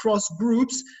moved across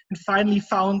groups and finally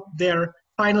found their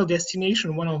final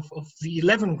destination, one of the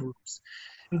 11 groups.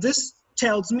 And this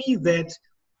tells me that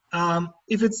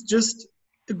if it's just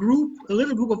a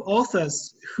little group of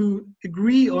authors who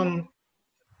agree on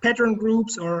pattern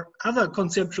groups or other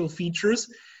conceptual features,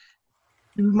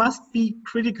 we must be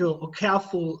critical or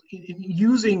careful in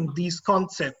using these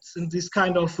concepts and this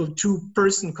kind of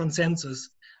two-person consensus.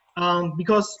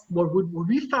 Because what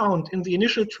we found in the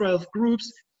initial 12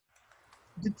 groups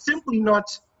did simply not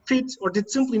fit or did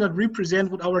simply not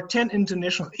represent what our 10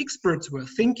 international experts were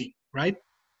thinking, right?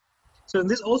 So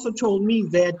this also told me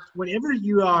that whenever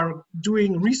you are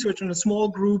doing research in a small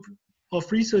group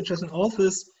of researchers and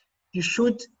authors, you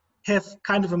should have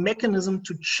kind of a mechanism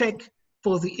to check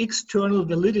for the external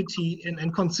validity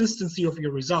and consistency of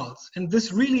your results. And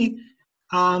this really,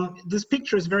 this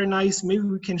picture is very nice. Maybe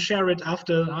we can share it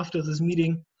after this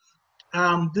meeting.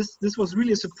 This was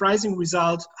really a surprising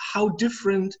result, how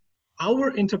different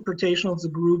our interpretation of the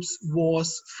groups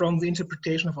was from the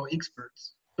interpretation of our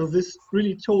experts. So this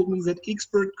really told me that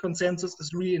expert consensus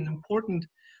is really an important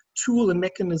tool and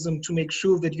mechanism to make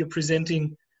sure that you're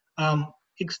presenting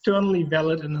externally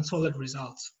valid and solid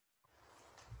results.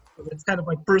 So that's kind of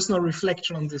my personal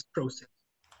reflection on this process.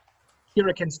 Here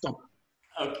I can stop.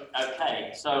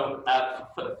 Okay, so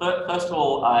first of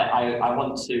all, I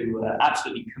want to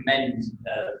absolutely commend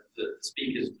the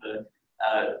speakers for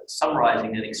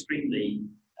summarizing an extremely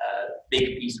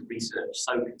big piece of research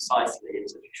so concisely in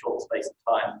such a short space of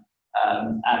time,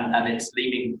 and it's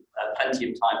leaving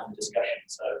plenty of time for discussion.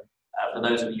 So for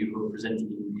those of you who are presenting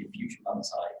in future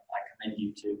months, I commend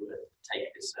you to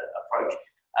take this approach.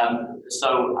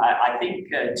 So I think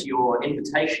to your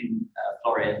invitation,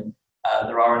 Florian,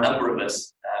 there are a number of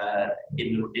us on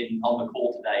the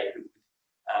call today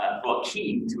who are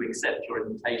keen to accept your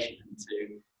invitation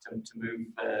and to move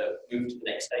to the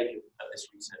next stage of this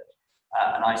research.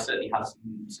 And I certainly have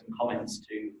some comments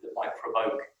that might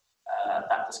provoke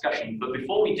that discussion. But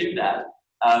before we do that,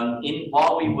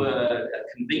 while we were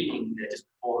convening just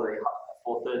before the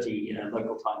 4:30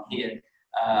 local time here,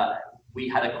 we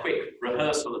had a quick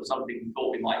rehearsal of something we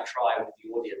thought we might try with the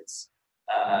audience,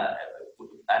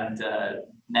 and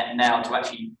now to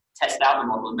actually test out the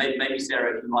model. And maybe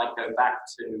Sarah, if you might go back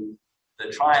to the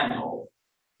triangle.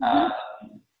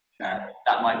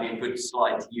 That might be a good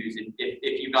slide to use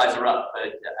if you guys are up.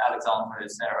 Alexander,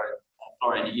 Sarah,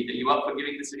 Florian, are you up for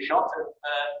giving this a shot of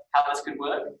how this could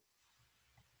work?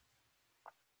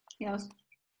 Yes.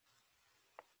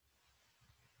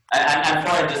 And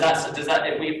Florian, does that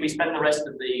if we spend the rest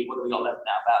of the, what have we got left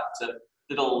now,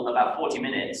 about 40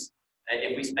 minutes,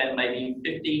 if we spend maybe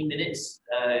 15 minutes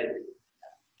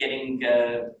getting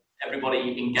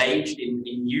everybody engaged in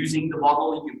using the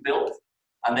model you've built,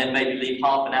 and then maybe leave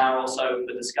half an hour or so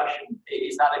for discussion,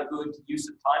 is that a good use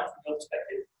of time from your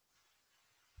perspective?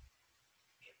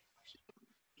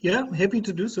 Yeah, happy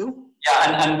to do so.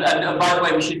 Yeah, and by the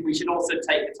way, we should also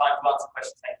take the time to answer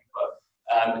questions. Thank you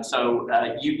both. So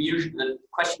usually the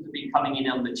questions have been coming in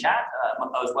on the chat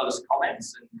as well as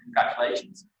comments, and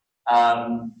congratulations.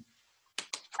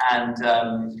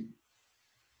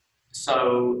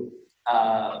 So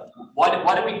why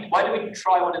do we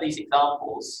try one of these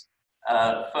examples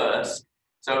first?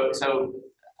 So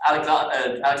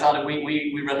Alexander,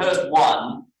 we rehearsed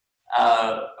one,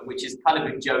 which is kind of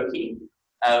a jokey,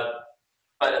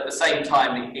 but at the same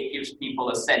time it gives people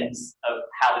a sense of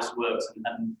how this works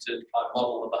and to kind of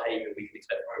model the behavior we can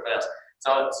expect from everybody else.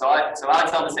 So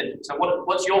Alexander said, so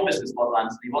what's your business model,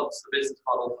 Anthony? What's the business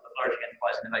model for the Flourishing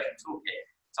Enterprise Innovation Toolkit?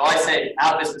 So I said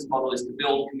our business model is to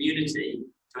build community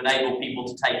to enable people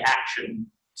to take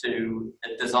action to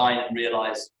design and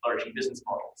realize flourishing business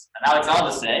models. And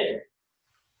Alexander said,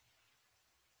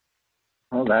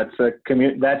 well, that's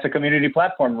a community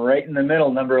platform right in the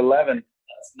middle, number 11.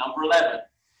 That's number 11.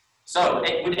 So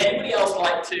would anybody else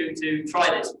like to try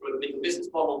this with a business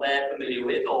model they're familiar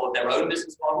with or their own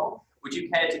business model? Would you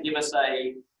care to give us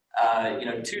a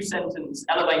 2-sentence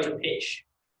elevator pitch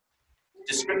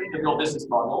description of your business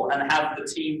model and have the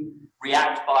team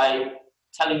react by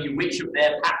telling you which of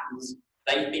their patterns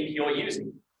they think you're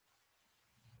using.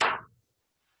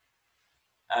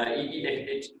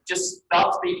 Just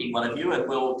start speaking, one of you, and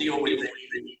we'll deal with it.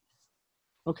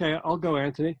 Okay, I'll go,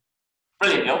 Anthony.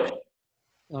 Brilliant,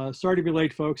 Bill. Sorry to be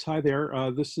late, folks. Hi there.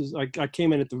 I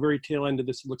came in at the very tail end of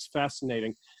this. It looks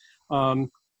fascinating.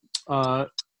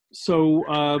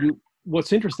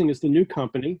 What's interesting is the new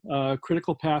company,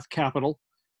 Critical Path Capital,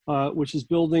 which is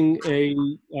building a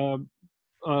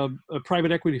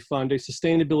private equity fund, a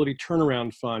sustainability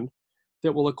turnaround fund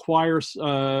that will acquire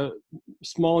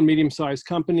small and medium-sized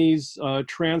companies,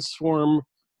 transform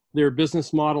their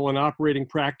business model and operating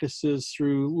practices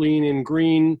through lean and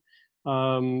green,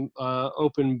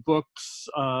 open books,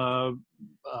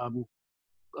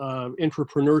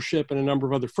 entrepreneurship, and a number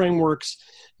of other frameworks,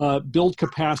 build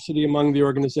capacity among the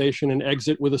organization, and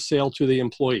exit with a sale to the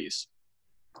employees.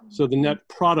 So the net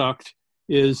product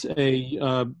is a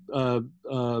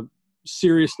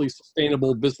seriously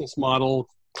sustainable business model,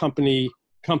 companies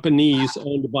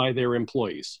owned by their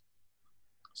employees.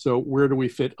 So where do we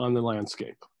fit on the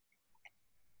landscape?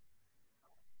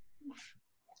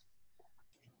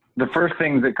 The first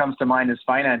thing that comes to mind is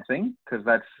financing, because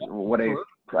that's what a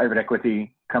private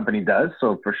equity company does.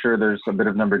 So for sure, there's a bit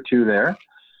of number two there.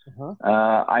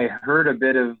 I heard a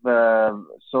bit of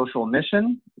social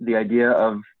mission, the idea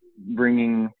of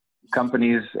bringing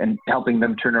companies and helping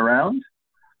them turn around.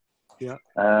 Yeah.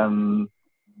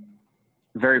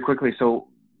 Very quickly. So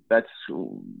that's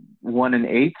 1 and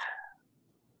 8.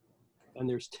 And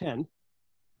there's 10.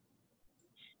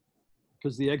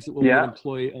 Because the exit will be an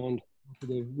employee-owned,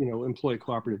 employee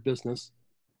cooperative business.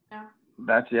 Yeah.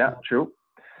 That's true.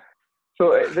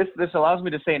 So this allows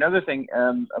me to say another thing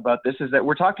about this is that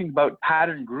we're talking about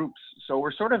pattern groups. So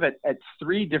we're sort of at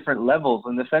 3 different levels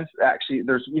in the sense, actually,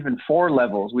 there's even 4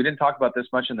 levels. We didn't talk about this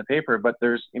much in the paper, but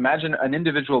imagine an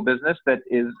individual business that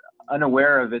is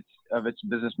unaware of its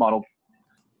business model.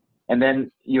 And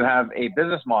then you have a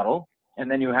business model, and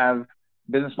then you have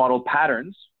business model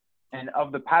patterns. And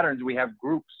of the patterns, we have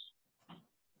groups.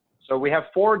 So we have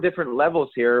 4 different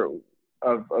levels here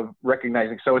of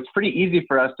recognizing. So it's pretty easy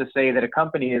for us to say that a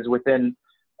company is within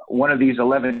one of these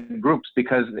 11 groups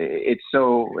because it's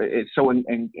so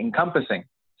encompassing.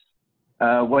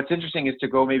 What's interesting is to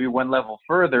go maybe one level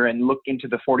further and look into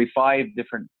the 45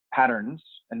 different patterns,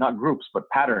 and not groups, but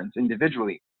patterns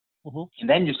individually. And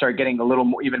then you start getting a little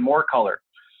more, even more color,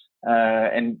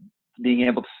 and being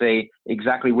able to say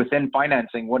exactly within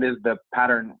financing, what is the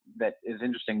pattern that is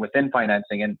interesting within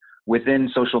financing, and within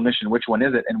social mission, which one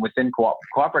is it? And within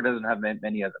cooperative doesn't have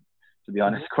many of them, to be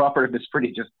honest. Cooperative is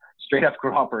pretty just straight up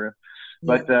cooperative.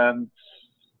 But so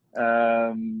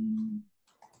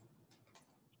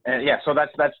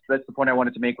that's the point I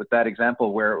wanted to make with that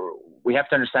example, where we have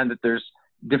to understand that there's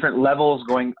different levels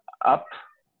going up,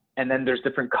 and then there's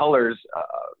different colors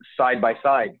side by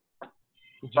side.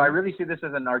 So I really see this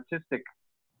as an artistic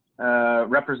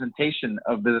representation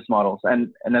of business models.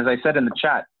 And as I said in the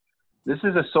chat, this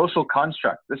is a social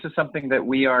construct. This is something that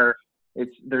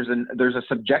there's a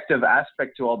subjective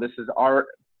aspect to all this, is our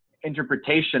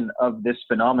interpretation of this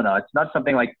phenomena. It's not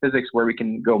something like physics where we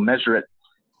can go measure it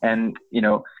and,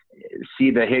 see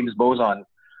the Higgs boson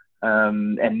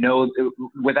and know,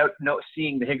 without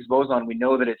seeing the Higgs boson, we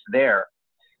know that it's there.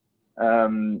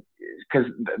 Because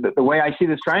the way I see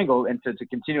this triangle, and to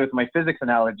continue with my physics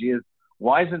analogy, is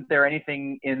why isn't there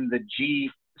anything in the G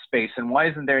space, and why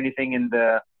isn't there anything in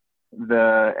the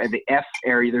F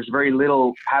area? There's very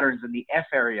little patterns in the F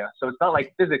area. So it's not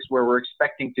like physics where we're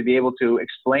expecting to be able to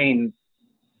explain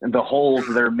the holes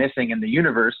that are missing in the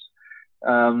universe.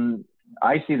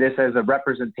 I see this as a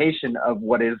representation of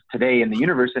what is today in the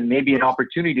universe, and maybe an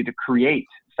opportunity to create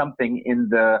something in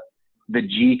the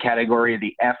G category,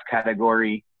 the F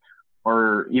category,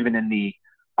 or even in the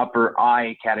upper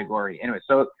I category. Anyway,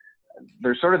 so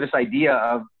there's sort of this idea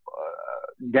of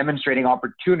demonstrating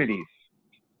opportunities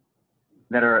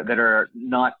that are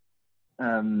not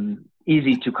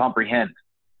easy to comprehend.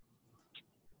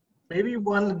 Maybe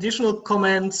one additional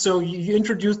comment. So you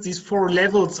introduced these 4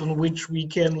 levels on which we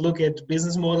can look at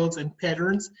business models and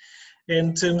patterns.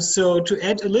 And so to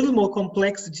add a little more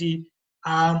complexity,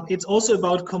 it's also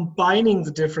about combining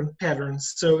the different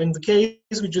patterns. So in the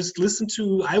case we just listened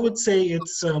to, I would say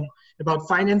it's about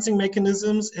financing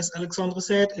mechanisms, as Alexandre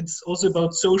said. It's also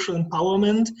about social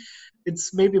empowerment.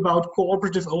 It's maybe about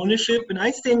cooperative ownership. And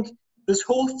I think this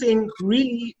whole thing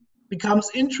really becomes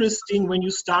interesting when you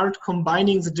start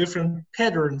combining the different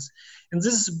patterns. And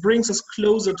this brings us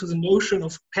closer to the notion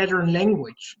of pattern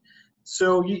language.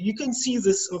 So you can see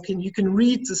this, or you can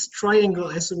read this triangle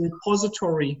as a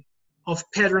repository of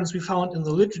patterns we found in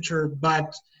the literature,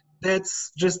 but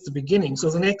that's just the beginning. So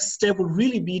the next step would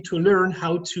really be to learn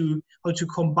how to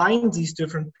combine these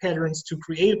different patterns to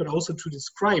create, but also to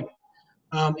describe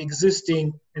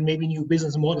existing and maybe new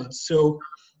business models. So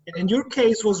in your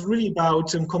case was really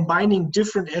about combining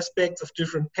different aspects of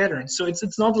different patterns. So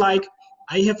it's not like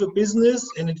I have a business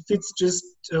and it fits just,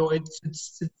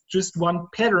 it's just one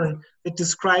pattern that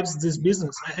describes this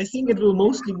business. I think it will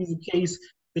mostly be the case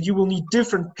that you will need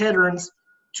different patterns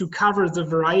to cover the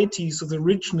varieties or the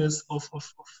richness of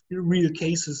real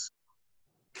cases.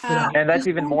 And that's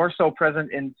even more so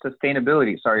present in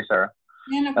sustainability. Sorry, Sarah.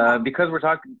 Because we're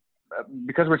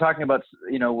talking about,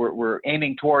 we're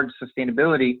aiming towards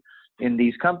sustainability in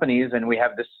these companies, and we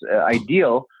have this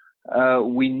ideal.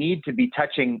 We need to be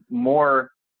touching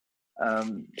more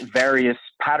various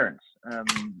patterns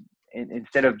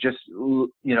instead of just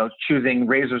choosing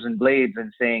razors and blades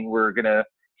and saying we're going to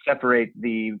separate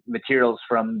the materials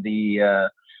from the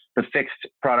fixed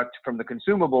product from the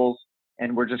consumables,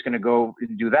 and we're just going to go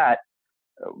and do that.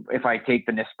 If I take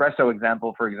the Nespresso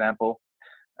example, for example,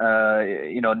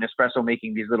 Nespresso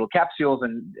making these little capsules,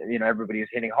 and everybody is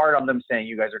hitting hard on them, saying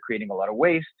you guys are creating a lot of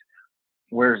waste.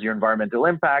 Where's your environmental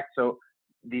impact? So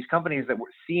these companies that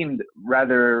seemed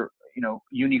rather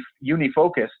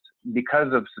uni-focused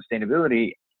because of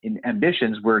sustainability in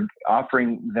ambitions, we're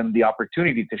offering them the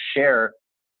opportunity to share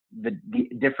the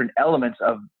different elements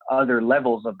of other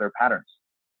levels of their patterns.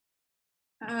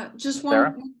 Just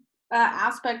Sarah? one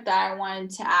aspect that I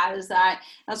wanted to add is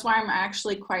that's why I'm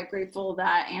actually quite grateful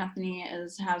that Anthony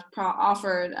has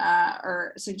offered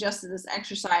or suggested this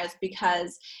exercise,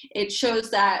 because it shows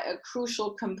that a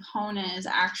crucial component is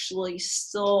actually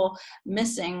still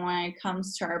missing when it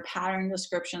comes to our pattern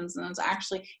descriptions. And it's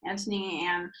actually Anthony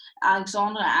and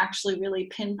Alexandra actually really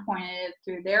pinpointed it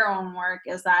through their own work,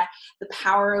 is that the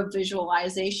power of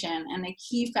visualization, and a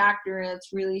key factor that's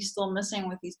really still missing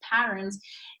with these patterns.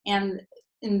 And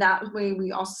in that way,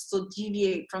 we also still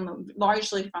deviate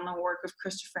largely from the work of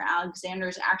Christopher Alexander,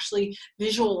 is actually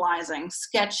visualizing,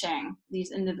 sketching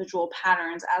these individual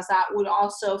patterns, as that would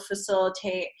also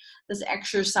facilitate this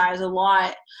exercise a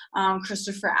lot.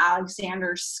 Christopher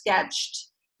Alexander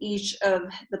sketched each of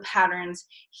the patterns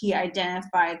he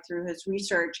identified through his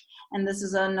research. And this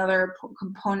is another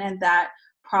component that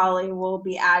probably will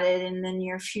be added in the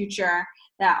near future,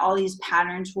 that all these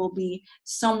patterns will be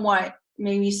somewhat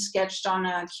maybe sketched on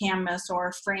a canvas or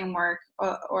a framework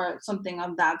or something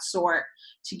of that sort,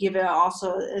 to give it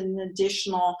also an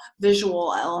additional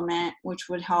visual element, which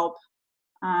would help.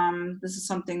 This is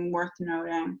something worth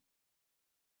noting.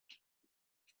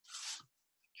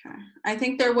 Okay. I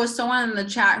think there was someone in the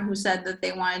chat who said that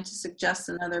they wanted to suggest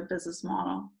another business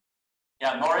model.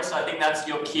 Yeah, Morris, I think that's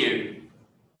your cue.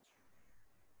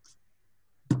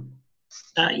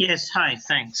 Yes, hi,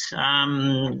 thanks.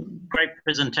 Great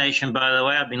presentation, by the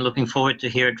way. I've been looking forward to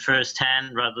hear it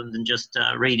firsthand rather than just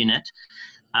reading it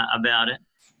about it.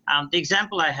 The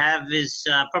example I have is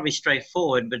probably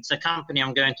straightforward, but it's a company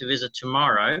I'm going to visit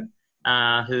tomorrow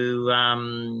who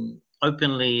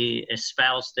openly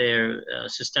espouse their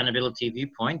sustainability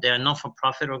viewpoint. They're a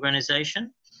not-for-profit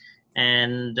organization,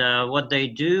 and what they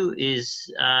do is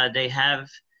they have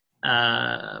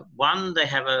they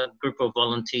have a group of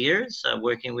volunteers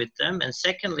working with them, and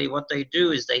secondly, what they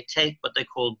do is they take what they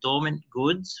call dormant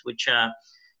goods, which are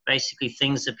basically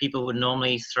things that people would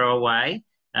normally throw away,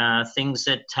 things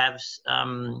that have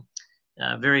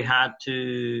very hard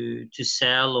to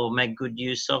sell or make good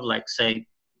use of, like say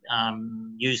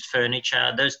used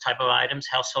furniture, those type of items,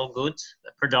 household goods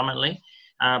predominantly,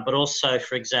 but also,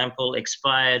 for example,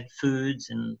 expired foods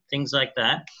and things like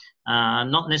that.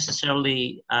 Not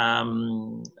necessarily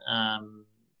to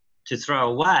throw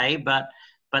away, but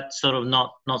sort of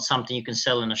not something you can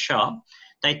sell in a shop.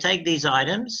 They take these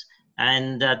items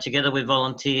and together with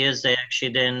volunteers, they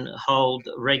actually then hold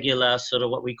regular sort of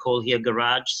what we call here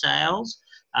garage sales,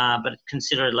 but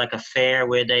consider it like a fair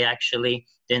where they actually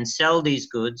then sell these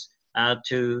goods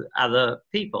to other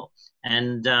people.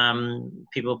 And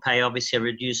people pay obviously a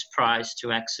reduced price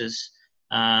to access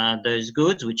those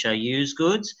goods, which are used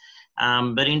goods.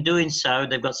 But in doing so,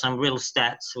 they've got some real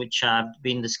stats, which I've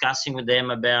been discussing with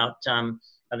them about,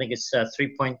 I think it's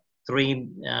 3.3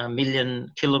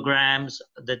 million kilograms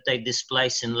that they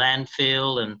displace in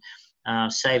landfill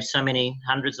and save so many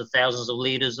hundreds of thousands of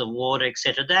liters of water,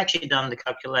 etc. They've actually done the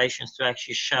calculations to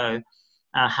actually show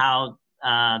how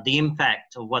the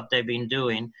impact of what they've been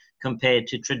doing compared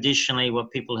to traditionally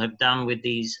what people have done with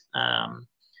these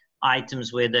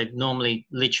items where they've normally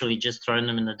literally just thrown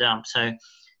them in the dump. So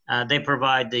they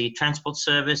provide the transport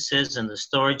services and the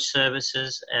storage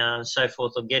services, so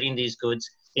forth, of getting these goods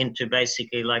into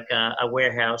basically like a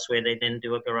warehouse where they then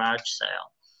do a garage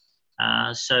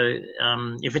sale. So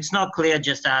if it's not clear,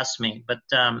 just ask me. But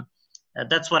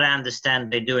that's what I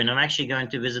understand they're doing. I'm actually going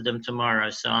to visit them tomorrow,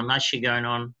 so I'm actually going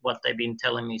on what they've been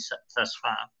telling me thus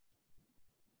far.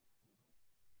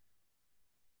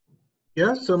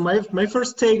 Yeah, so my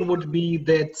first take would be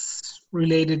that's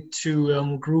related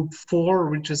to group 4,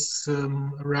 which is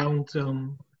around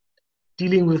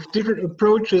dealing with different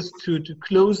approaches to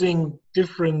closing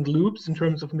different loops in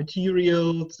terms of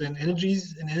materials and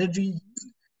energies and energy.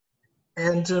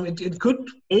 And it could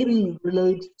maybe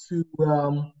relate to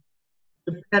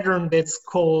the pattern that's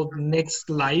called next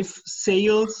life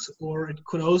sales, or it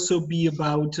could also be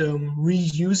about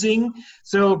reusing.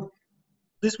 So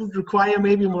this would require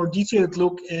maybe a more detailed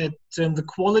look at the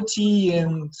quality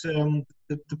and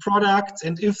the products,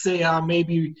 and if they are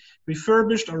maybe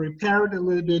refurbished or repaired a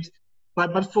little bit.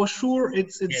 But for sure,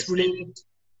 it's Yes, related.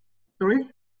 Sorry?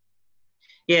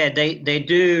 Yeah, they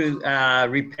do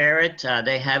repair it.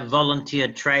 They have volunteer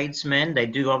tradesmen. They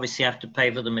do obviously have to pay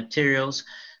for the materials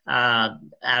out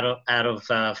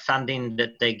of funding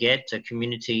that they get,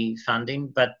 community funding.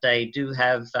 But they do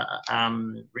have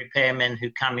repairmen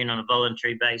who come in on a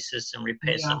voluntary basis and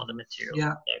repair some of the materials.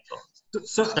 Yeah.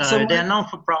 So they're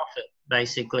non-for-profit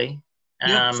basically,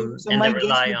 and they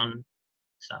rely on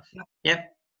stuff. Yeah.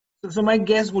 So my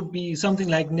guess would be something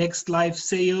like next life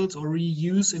sales or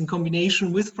reuse in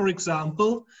combination with, for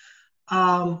example,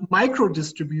 micro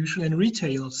distribution and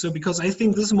retail. So because I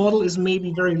think this model is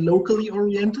maybe very locally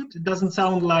oriented. It doesn't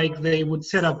sound like they would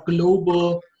set up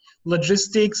global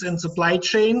logistics and supply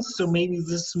chains. So maybe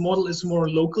this model is more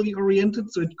locally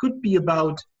oriented. So it could be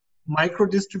about micro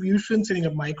distribution, setting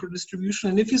up micro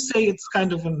distribution. And if you say it's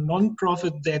kind of a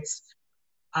non-profit that's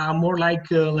more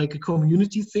like a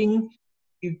community thing,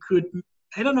 you could,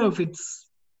 I don't know if it's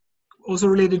also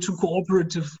related to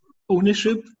cooperative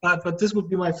ownership, but this would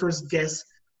be my first guess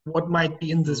what might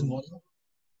be in this model.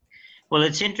 Well,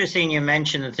 it's interesting you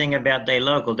mentioned the thing about they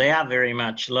local. They are very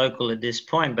much local at this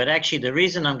point, but actually the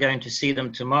reason I'm going to see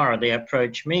them tomorrow, they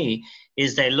approach me,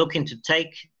 is they're looking to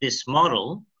take this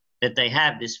model that they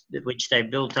have, which they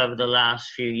built over the last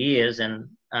few years, and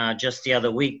just the other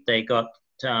week they got,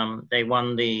 they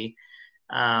won the,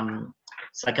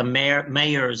 it's like a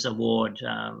mayor's award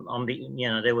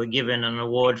they were given an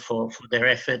award for their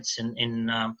efforts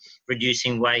in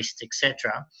reducing waste,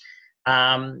 etc.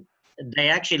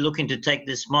 They're actually looking to take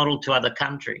this model to other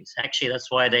countries. Actually, that's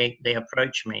why they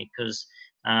approached me, because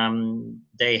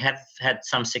they have had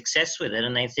some success with it,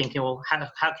 and they're thinking, well,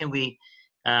 how can we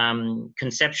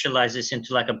conceptualize this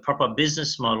into like a proper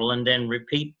business model and then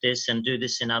repeat this and do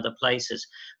this in other places.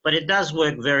 But it does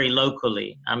work very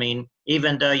locally. I mean,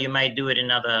 even though you may do it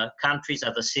in other countries,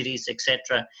 other cities,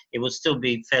 etc., it will still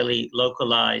be fairly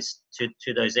localized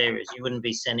to those areas. You wouldn't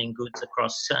be sending goods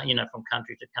across, from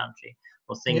country to country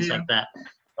or things like that.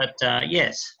 But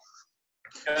yes.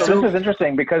 So this is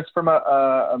interesting because from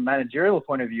a managerial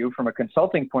point of view, from a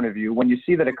consulting point of view, when you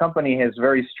see that a company is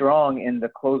very strong in the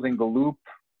closing the loop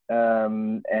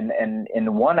and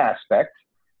in one aspect,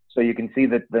 so you can see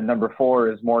that the number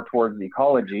 4 is more towards the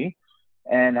ecology.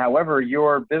 And however,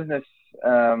 your business,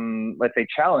 let's say,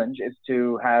 challenge is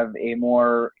to have a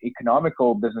more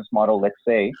economical business model, let's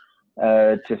say,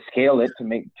 to scale it,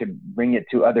 to bring it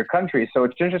to other countries. So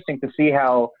it's interesting to see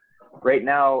how right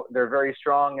now they're very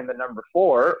strong in the number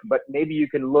 4, but maybe you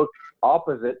can look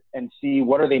opposite and see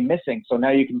what are they missing. So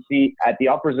now you can see at the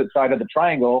opposite side of the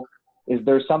triangle, is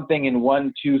there something in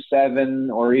 1, 2, 7,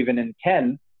 or even in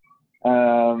 10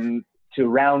 to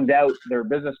round out their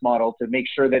business model to make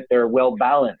sure that they're well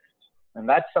balanced. And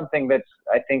that's something that's,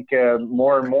 I think,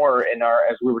 more and more in our,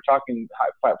 as we were talking,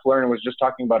 Florian was just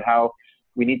talking about how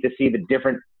we need to see the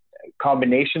different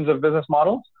combinations of business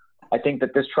models. I think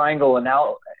that this triangle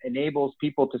now enables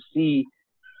people to see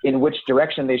in which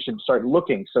direction they should start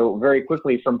looking. So very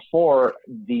quickly from 4,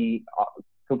 the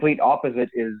complete opposite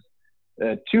is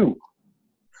 2.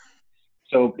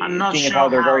 So I'm not seeing sure how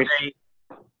they're very...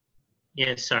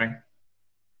 Yeah, sorry.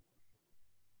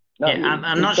 No, yeah,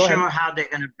 I'm not sure how they're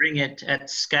going to bring it at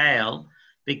scale,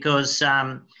 because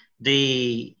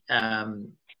the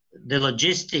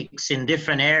logistics in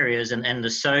different areas and the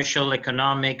social,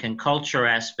 economic, and cultural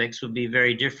aspects would be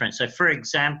very different. So, for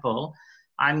example,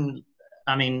 and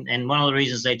one of the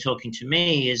reasons they're talking to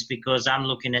me is because I'm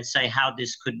looking at, say, how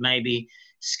this could maybe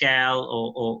scale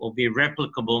or be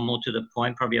replicable, more to the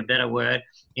point, probably a better word,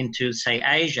 into, say,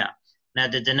 Asia. Now,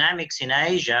 the dynamics in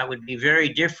Asia would be very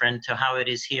different to how it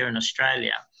is here in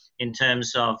Australia in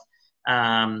terms of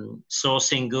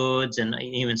sourcing goods and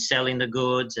even selling the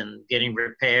goods and getting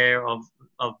repair of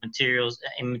of materials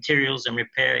and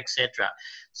repair, etc.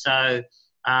 So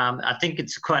I think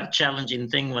it's quite a challenging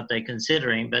thing what they're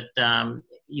considering, but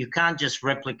you can't just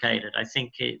replicate it. I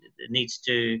think it needs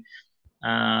to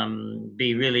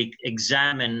be really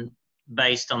examined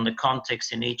based on the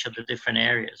context in each of the different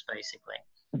areas, basically.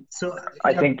 So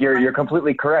I think you're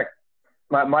completely correct.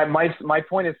 My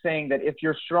point is saying that if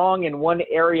you're strong in one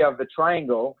area of the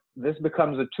triangle, this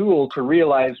becomes a tool to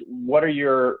realize what are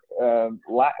you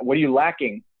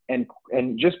lacking,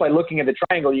 and just by looking at the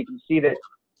triangle, you can see that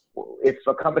if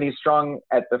a company is strong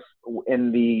at the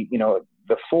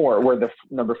 4, where the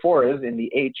number 4 is in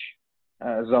the H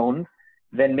zone,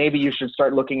 then maybe you should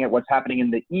start looking at what's happening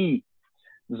in the E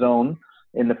zone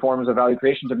in the forms of value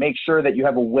creation to make sure that you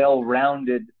have a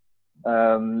well-rounded,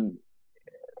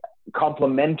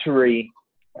 complementary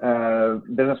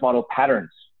business model patterns.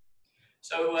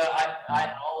 So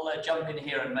I'll jump in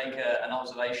here and make an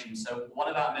observation. So one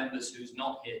of our members who's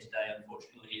not here today,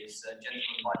 unfortunately, is a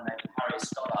gentleman by the name of Harry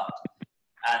Stoddart.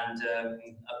 And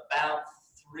about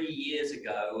 3 years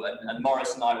ago, and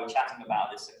Morris and I were chatting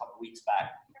about this a couple of weeks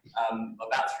back,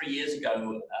 about 3 years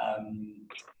ago,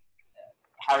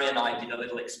 Harry and I did a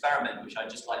little experiment, which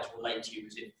I'd just like to relate to you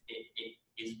because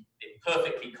it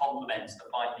perfectly complements the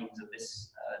findings of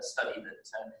this study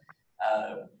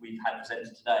that we've had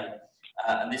presented today.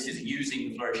 And this is using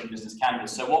the Flourishing Business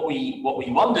Canvas. So what we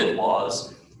wondered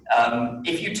was,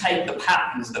 if you take the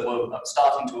patterns that were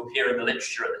starting to appear in the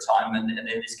literature at the time, and in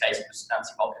this case it was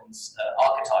Nancy Bocken's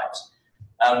archetypes,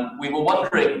 we were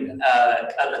wondering,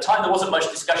 at the time there wasn't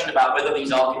much discussion about whether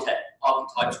these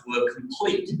archetypes were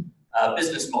complete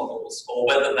business models or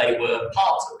whether they were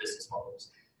parts of business models.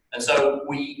 And so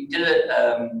we did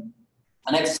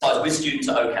an exercise with students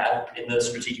at OCAD in the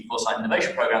Strategic Foresight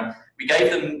Innovation Program. We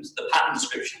gave them the pattern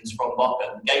descriptions from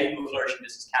Bocken, gave them a Flourishing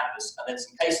Business Canvas, and then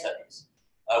some case studies,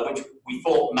 which we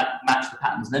thought matched the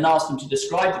patterns, and then asked them to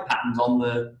describe the patterns on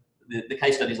the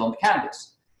case studies on the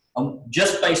canvas.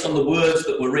 Just based on the words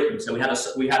that were written. So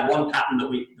we had one pattern that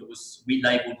we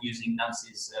labeled using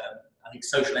Nancy's, I think,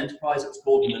 social enterprise, it was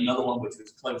called, and another one which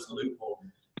was close the loophole.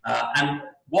 And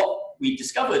what we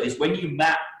discovered is when you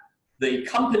map the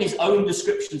company's own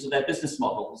descriptions of their business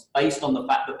models based on the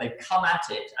fact that they've come at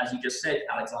it, as you just said,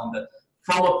 Alexander,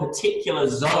 from a particular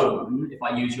zone, if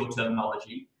I use your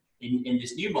terminology, in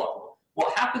this new model,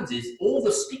 what happens is all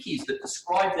the stickies that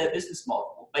describe their business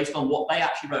model based on what they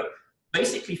actually wrote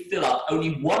basically fill up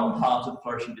only one part of the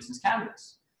Flourishing Business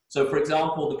Canvas. So, for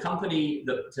example, the company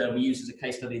that we used as a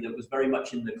case study that was very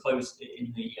much in the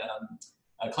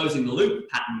closing the loop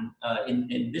pattern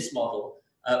in this model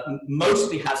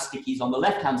mostly has stickies on the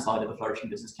left-hand side of the Flourishing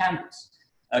Business Canvas.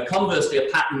 Conversely, a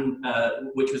pattern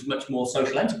which was much more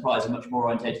social enterprise and much more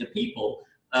orientated to people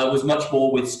was much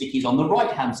more with stickies on the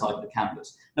right-hand side of the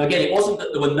canvas. Now, again, it wasn't that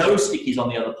there were no stickies on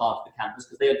the other part of the canvas,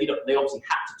 because they obviously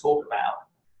had to talk about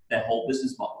their whole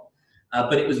business model.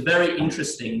 But it was very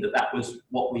interesting that was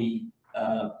what we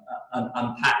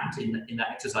unpacked in that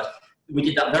exercise. We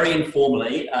did that very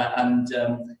informally, and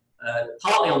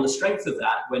partly on the strength of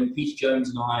that, when Peter Jones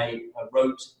and I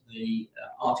wrote the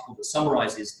article that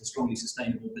summarizes the strongly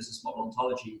sustainable business model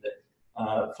ontology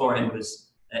that Florian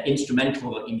was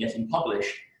instrumental in getting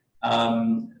published,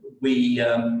 we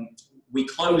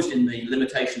closed in the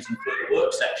limitations and further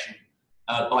work section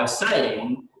by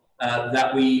saying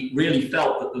that we really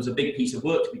felt that there was a big piece of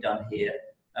work to be done here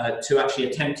to actually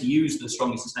attempt to use the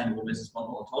strongly sustainable business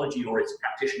model ontology, or its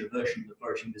practitioner version of the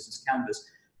Flourishing Business Canvas,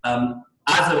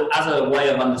 as a way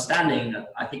of understanding.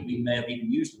 I think we may have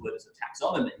even used the word as a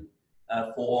taxonomy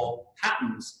for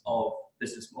patterns of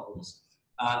business models.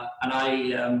 And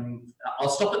I'll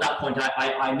stop at that point.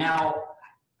 I now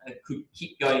could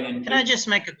keep going. And can I just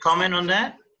make a comment on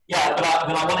that? Yeah, but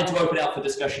I wanted to open it up for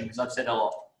discussion because I've said a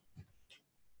lot.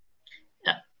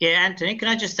 Yeah, Anthony, can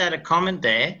I just add a comment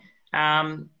there?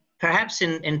 Perhaps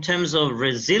in terms of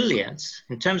resilience,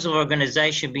 in terms of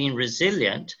organization being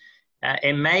resilient,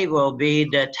 it may well be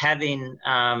that having,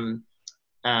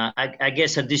 I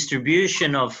guess, a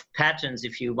distribution of patterns,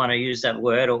 if you want to use that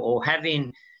word, or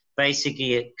having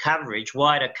basically a coverage,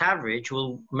 wider coverage,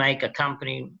 will make a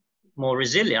company more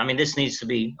resilient. I mean, this needs to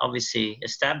be obviously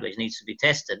established, needs to be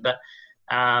tested, but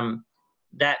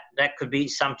that could be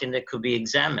something that could be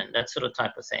examined, that sort of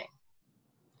type of thing.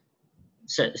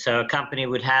 So a company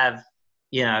would have,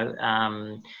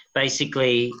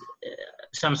 basically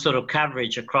some sort of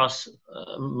coverage across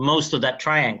most of that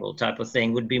triangle type of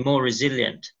thing would be more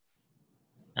resilient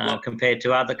compared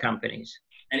to other companies.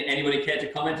 Anybody care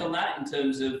to comment on that in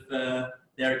terms of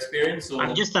their experience? Or?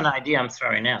 Just an idea I'm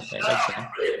throwing out there.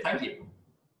 Brilliant, thank you.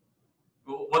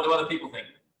 What do other people think?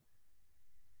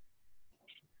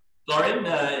 Florian,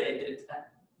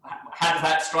 how does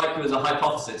that strike you as a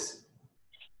hypothesis?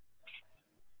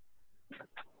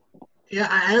 Yeah,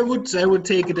 I would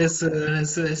take it as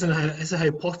a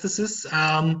hypothesis,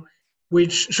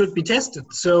 which should be tested.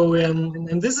 So,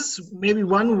 and this is maybe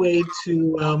one way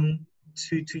to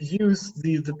use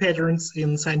the patterns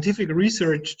in scientific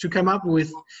research to come up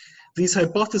with these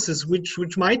hypotheses,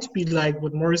 which might be like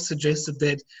what Morris suggested,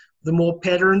 that the more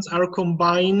patterns are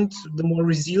combined, the more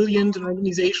resilient an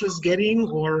organization is getting,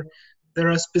 or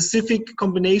there are specific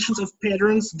combinations of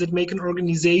patterns that make an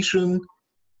organization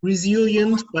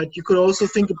resilient. But you could also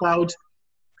think about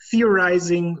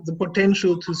theorizing the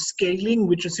potential to scaling,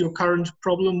 which is your current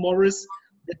problem, Morris,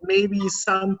 that maybe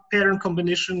some pattern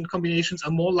combinations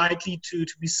are more likely to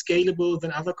be scalable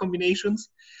than other combinations.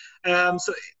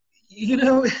 So, you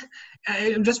know,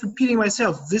 I'm just repeating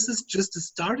myself. This is just a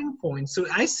starting point. So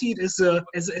I see it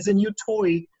as a new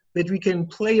toy that we can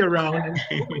play around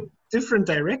in different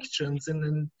directions,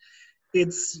 and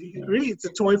it's a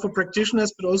toy for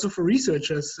practitioners, but also for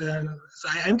researchers. So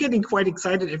I'm getting quite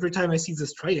excited every time I see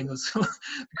this triangle, so,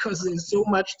 because there's so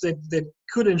much that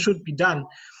could and should be done.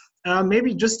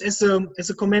 Maybe just as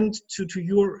a comment to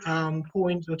your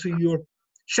point, or to your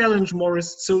challenge,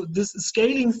 Morris. So this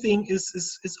scaling thing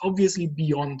is obviously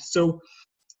beyond. So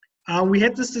we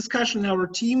had this discussion in our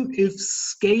team if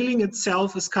scaling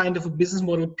itself is kind of a business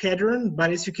model pattern,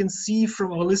 but as you can see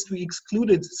from our list, we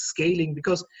excluded scaling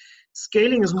because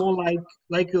scaling is more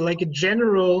like a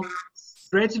general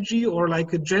strategy or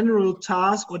like a general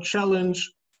task or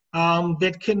challenge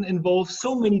that can involve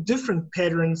so many different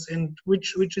patterns, and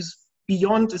which is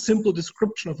beyond a simple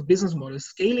description of a business model.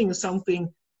 Scaling is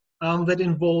something that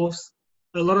involves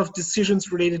a lot of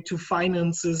decisions related to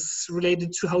finances,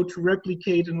 related to how to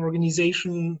replicate an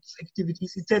organization's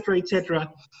activities, etc.,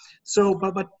 etc. So,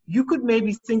 but you could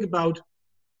maybe think about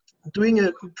doing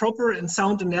a proper and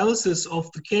sound analysis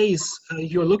of the case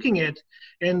you're looking at,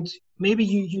 and maybe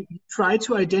you try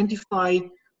to identify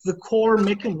the core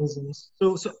mechanisms.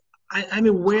 So I'm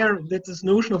aware that this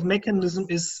notion of mechanism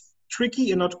is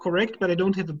tricky and not correct, but I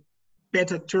don't have a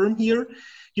better term here.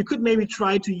 You could maybe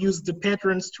try to use the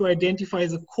patterns to identify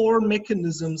the core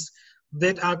mechanisms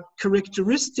that are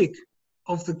characteristic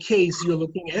of the case you're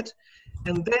looking at.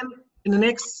 And then in the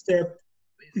next step,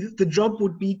 the job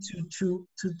would be to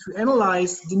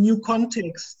analyze the new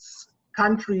contexts,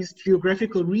 countries,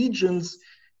 geographical regions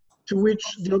to which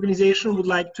the organization would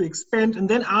like to expand, and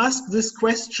then ask this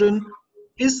question: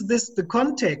 is this the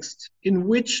context in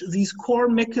which these core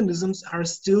mechanisms are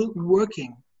still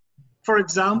working? For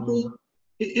example,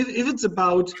 if it's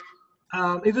about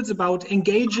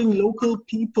engaging local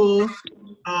people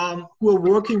who are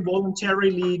working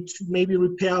voluntarily to maybe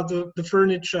repair the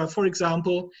furniture, for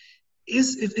example,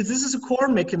 if this is a core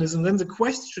mechanism, then the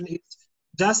question is,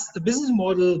 does the business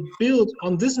model built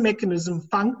on this mechanism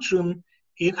function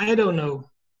in, I don't know,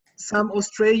 some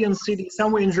Australian city,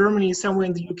 somewhere in Germany, somewhere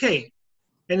in the UK?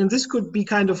 And then this could be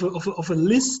kind of a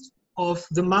list of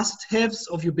the must-haves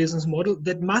of your business model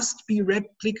that must be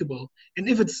replicable. And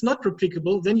if it's not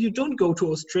replicable, then you don't go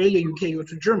to Australia, UK, or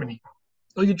to Germany,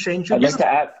 or you change your business.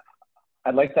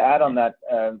 I'd like to add on that.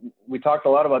 We talked a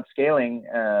lot about scaling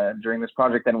during this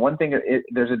project, and one thing,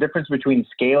 there's a difference between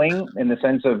scaling in the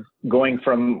sense of going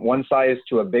from one size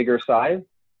to a bigger size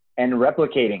and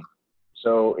replicating.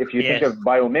 So if you think of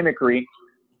biomimicry,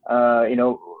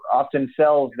 often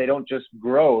cells, they don't just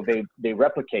grow, they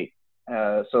replicate.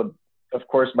 So of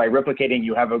course, by replicating,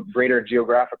 you have a greater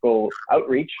geographical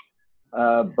outreach,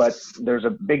 but there's a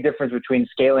big difference between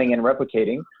scaling and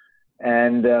replicating.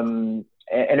 And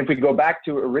if we go back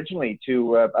to originally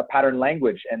to a pattern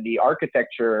language and the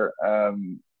architecture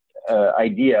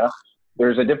idea,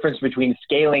 there's a difference between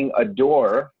scaling a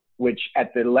door, which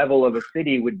at the level of a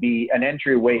city would be an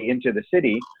entryway into the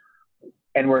city,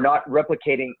 and we're not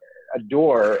replicating a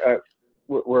door.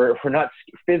 We're not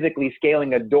physically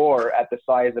scaling a door at the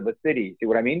size of a city. See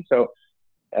what I mean? So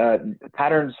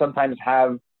patterns sometimes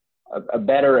have a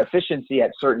better efficiency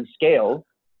at certain scales,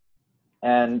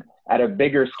 and at a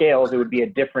bigger scales, it would be a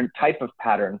different type of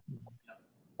pattern.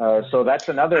 So that's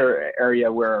another area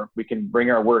where we can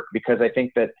bring our work, because I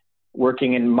think that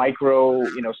working in micro,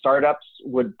 startups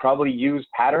would probably use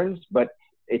patterns, but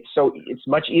it's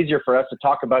much easier for us to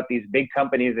talk about these big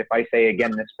companies. If I say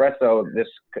again, Nespresso,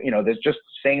 there's just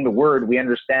saying the word, we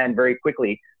understand very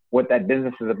quickly what that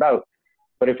business is about.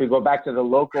 But if we go back to the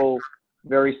local,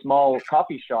 very small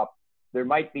coffee shop, there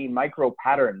might be micro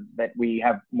patterns that we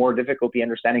have more difficulty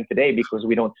understanding today because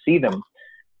we don't see them.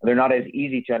 They're not as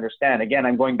easy to understand. Again,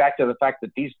 I'm going back to the fact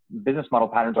that these business model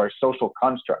patterns are social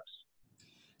constructs.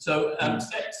 So,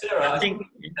 Sarah, I think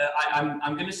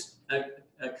I'm going to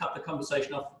cut the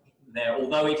conversation off there,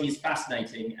 although it is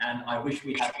fascinating, and I wish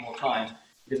we had more time,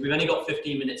 because we've only got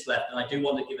 15 minutes left, and I do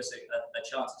want to give us a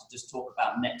chance to just talk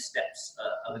about next steps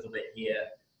a little bit here,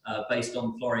 based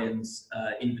on Florian's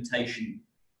invitation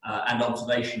and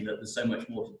observation that there's so much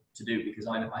more to do, because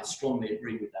I strongly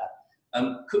agree with that.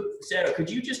 Sarah, could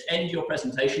you just end your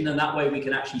presentation, and that way we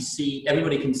can actually see,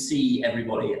 everybody can see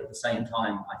everybody at the same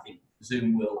time. I think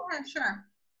Zoom will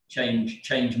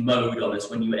change mode on us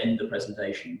when you end the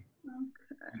presentation.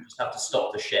 Okay. You just have to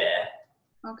stop the share.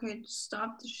 Okay,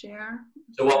 stop the share.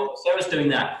 So while Sarah's doing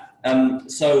that,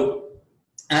 so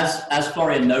as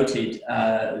Florian noted,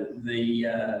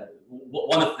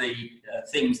 one of the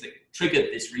things that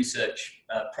triggered this research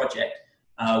project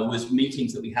was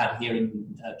meetings that we had here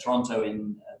in Toronto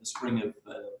in the spring of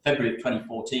February of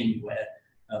 2014, where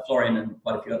Florian and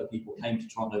quite a few other people came to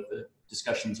Toronto for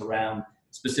discussions around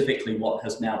specifically what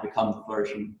has now become the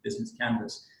Flourishing Business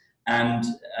Canvas. And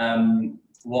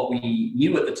what we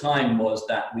knew at the time was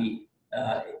that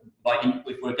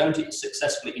if we're going to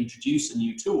successfully introduce a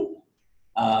new tool,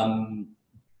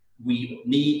 we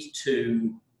need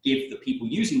to give the people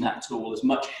using that tool as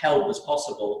much help as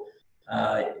possible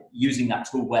using that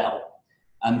tool well.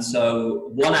 And so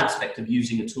one aspect of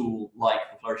using a tool like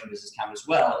the Flourishing Business Canvas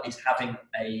well is having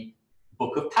a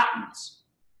book of patterns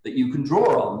that you can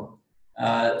draw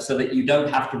on, so that you don't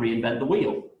have to reinvent the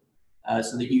wheel.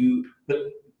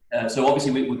 So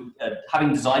obviously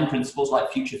having design principles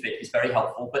like future fit is very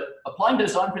helpful, but applying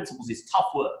design principles is tough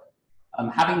work.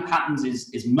 Having patterns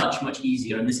is much, much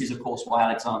easier, and this is of course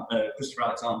why Christopher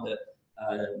Alexander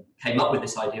came up with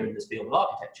this idea in this field of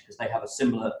architecture, because they have a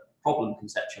similar problem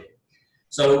conceptually.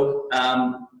 So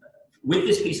with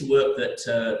this piece of work that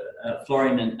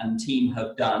Florian and team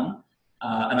have done,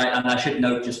 and I should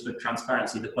note, just for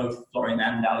transparency, that both Florian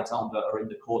and Alexander are in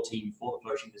the core team for the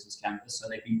Flourishing Business Canvas, so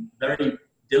they've been very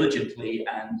diligently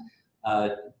and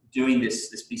doing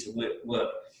this piece of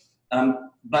work.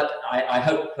 But I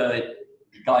hope,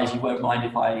 guys, you won't mind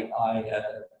if I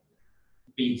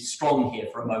be strong here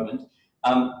for a moment.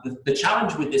 The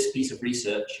challenge with this piece of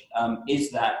research is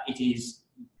that it is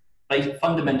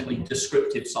fundamentally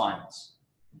descriptive science.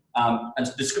 And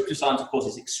descriptive science, of course,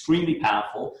 is extremely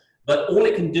powerful, but all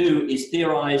it can do is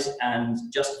theorize and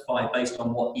justify based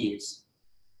on what is.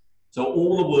 So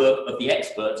all the work of the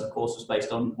experts, of course, was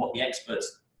based on what the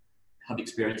experts have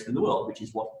experienced in the world, which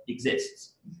is what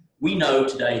exists. We know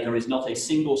today there is not a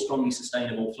single strongly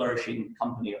sustainable, flourishing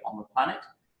company on the planet,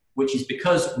 which is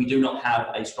because we do not have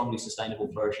a strongly sustainable,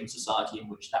 flourishing society in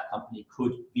which that company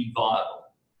could be viable.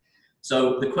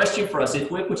 So the question for us, if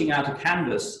we're putting out a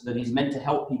canvas that is meant to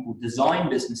help people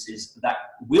design businesses that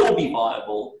will be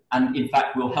viable and in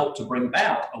fact will help to bring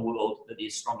about a world that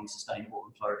is strongly sustainable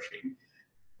and flourishing,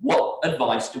 what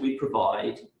advice do we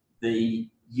provide the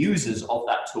users of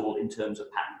that tool in terms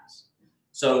of patterns?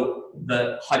 So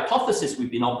the hypothesis we've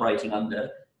been operating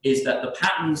under is that the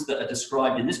patterns that are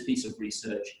described in this piece of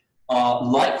research are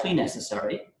likely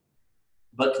necessary,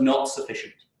 but not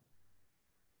sufficient.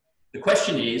 The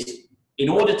question is, in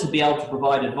order to be able to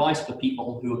provide advice for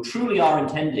people who truly are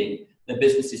intending their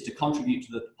businesses to contribute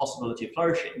to the possibility of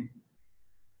flourishing,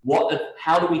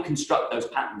 how do we construct those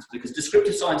patterns? Because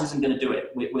descriptive science isn't going to do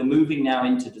it. We're moving now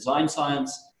into design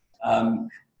science,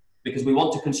 because we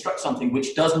want to construct something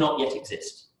which does not yet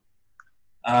exist.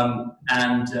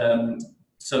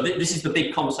 So this is the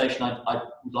big conversation I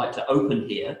would like to open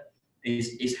here,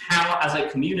 is how, as a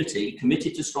community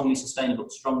committed to strong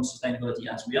sustainability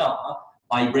as we are,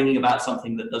 by bringing about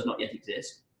something that does not yet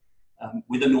exist,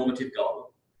 with a normative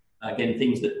goal, again,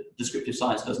 things that descriptive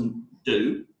science doesn't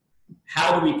do,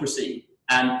 how do we proceed?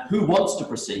 And who wants to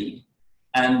proceed?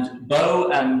 And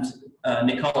Bo and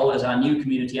Nicole, as our new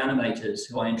community animators,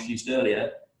 who I introduced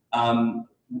earlier, for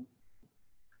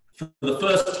the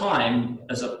first time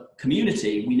as a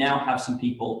community, we now have some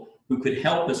people who could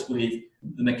help us with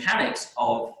the mechanics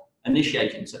of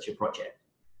initiating such a project.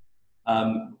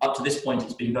 Up to this point,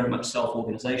 it's been very much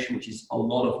self-organization, which is a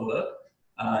lot of work.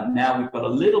 Now we've got a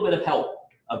little bit of help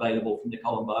available from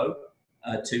Nicole and Bo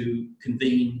to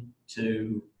convene,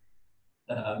 to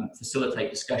facilitate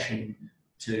discussion,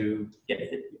 to get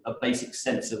a basic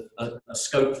sense of a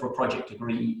scope for a project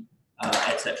agreed,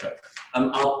 etc.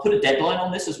 I'll put a deadline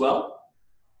on this as well.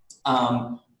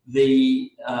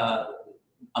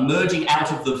 Emerging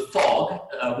out of the fog,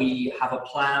 we have a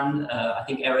plan. I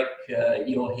think Eric,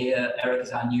 you're here. Eric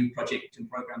is our new project and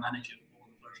program manager for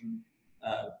the Flourishing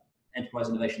Enterprise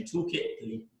Innovation Toolkit,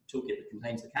 the toolkit that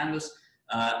contains the canvas.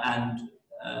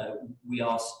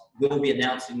 We will be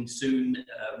announcing soon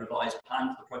a revised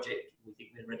plan for the project. We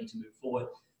think we're ready to move forward.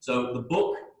 So the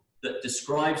book that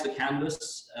describes the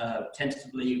canvas,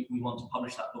 tentatively, we want to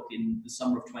publish that book in the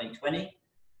summer of 2020,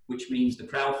 which means the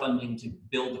crowdfunding to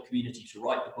build the community to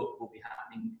write the book will be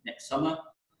happening next summer,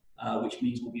 which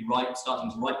means we'll be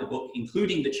starting to write the book,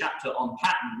 including the chapter on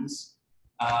patterns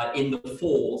in the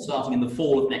fall, starting in the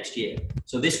fall of next year.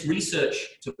 So this research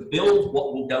to build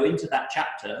what will go into that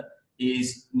chapter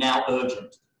is now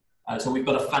urgent. So we've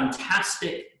got a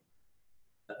fantastic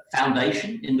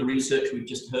foundation in the research we've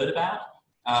just heard about.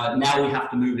 Now we have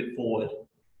to move it forward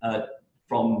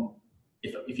from,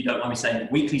 if you don't mind me saying,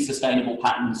 weakly sustainable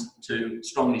patterns to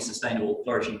strongly sustainable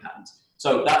flourishing patterns.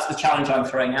 So that's the challenge I'm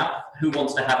throwing out. Who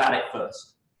wants to have at it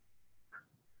first?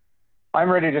 I'm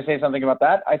ready to say something about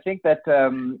that. I think that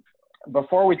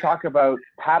before we talk about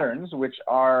patterns, which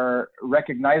are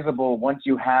recognizable once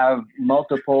you have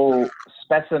multiple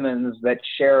specimens that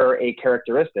share a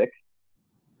characteristic,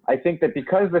 I think that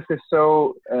because this is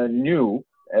so new,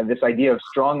 this idea of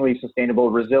strongly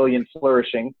sustainable, resilient,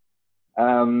 flourishing,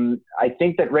 I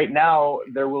think that right now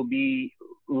there will be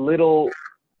little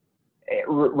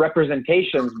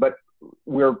representations, but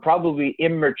we're probably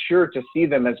immature to see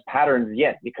them as patterns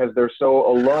yet because they're so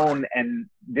alone and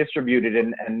distributed,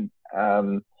 and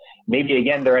maybe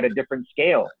again they're at a different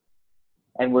scale,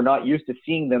 and we're not used to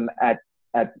seeing them at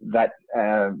that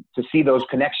to see those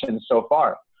connections so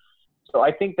far. So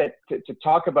I think that to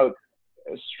talk about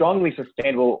strongly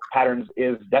sustainable patterns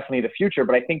is definitely the future,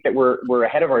 but I think that we're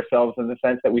ahead of ourselves in the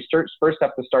sense that we first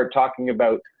have to start talking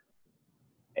about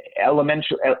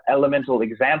elemental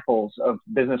examples of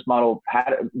business model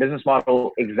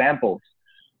examples.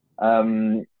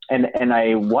 And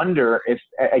I wonder if,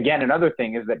 again, another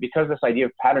thing is that because this idea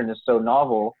of pattern is so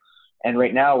novel, and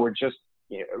right now we're just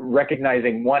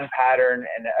recognizing one pattern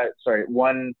and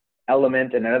one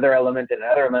element and another element and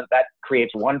another element, that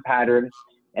creates one pattern.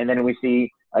 And then we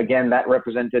see, again, that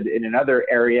represented in another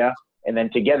area, and then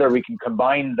together we can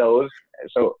combine those.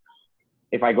 So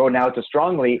if I go now to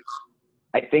strongly,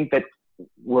 I think that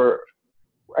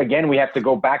we have to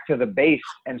go back to the base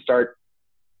and start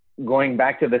going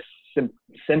back to the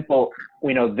simple,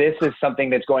 this is something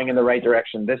that's going in the right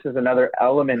direction. This is another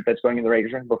element that's going in the right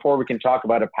direction before we can talk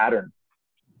about a pattern.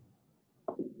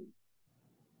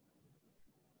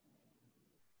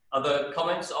 Other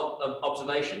comments,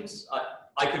 observations?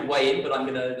 I could weigh in, but I'm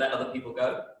going to let other people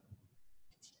go.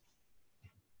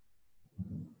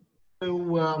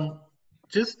 So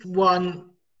just one,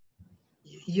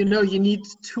 you need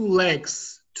two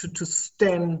legs to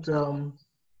stand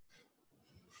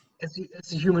as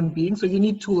a human being. So you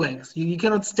need two legs. You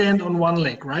cannot stand on one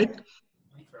leg, right?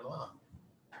 Not for long.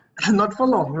 Not for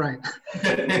long, right?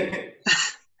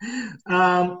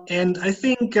 And I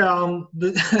think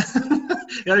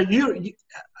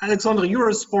Alexandre, you're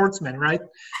a sportsman, right?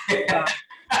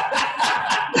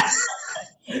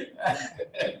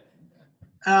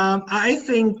 I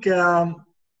think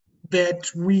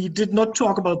that we did not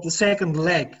talk about the second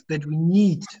leg that we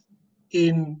need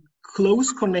in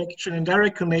close connection and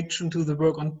direct connection to the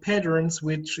work on patterns,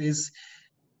 which is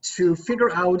to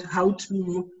figure out how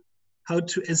to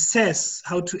assess,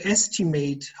 how to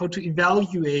estimate, how to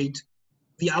evaluate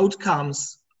the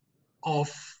outcomes of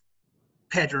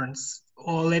patterns.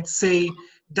 Or let's say,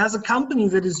 does a company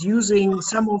that is using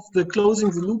some of the closing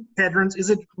the loop patterns, is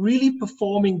it really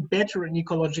performing better in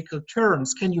ecological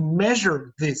terms? Can you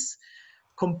measure this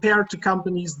compared to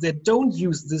companies that don't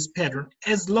use this pattern,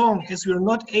 as long as we're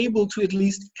not able to at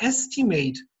least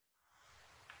estimate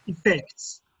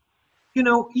effects?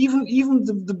 Even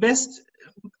the best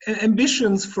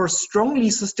ambitions for strongly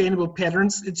sustainable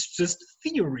patterns, it's just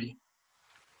theory.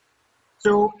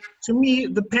 So to me,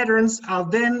 the patterns are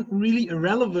then really a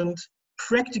relevant,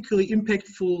 practically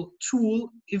impactful tool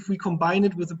if we combine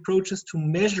it with approaches to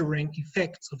measuring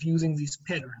effects of using these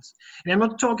patterns. And I'm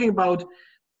not talking about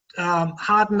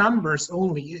hard numbers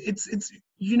only. It's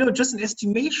just an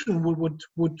estimation would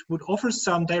offer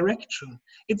some direction.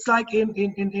 It's like in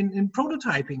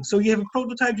prototyping. So you have a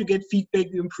prototype, you get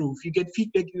feedback, you improve. You get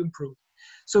feedback, you improve.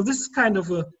 So this is kind of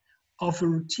a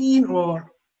routine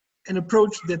or an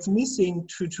approach that's missing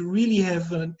to really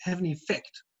have an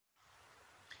effect.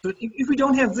 But if we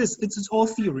don't have this, it's all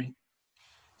theory.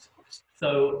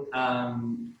 So,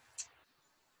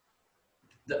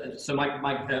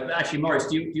 actually, Maurice,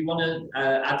 do you want to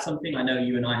add something? I know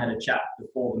you and I had a chat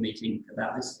before the meeting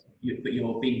about this, but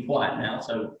you're being quiet now.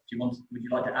 So, would you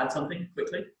like to add something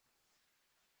quickly?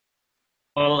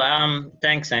 Well,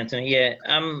 thanks, Anthony. Yeah,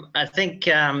 I think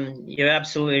you're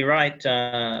absolutely right,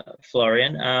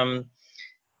 Florian.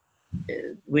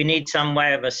 We need some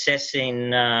way of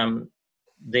assessing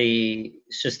the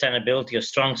sustainability or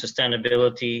strong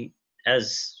sustainability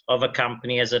as of a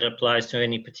company as it applies to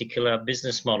any particular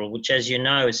business model, which, as you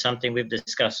know, is something we've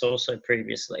discussed also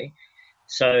previously.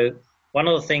 So one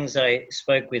of the things I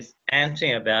spoke with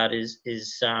Anthony about is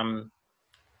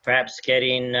perhaps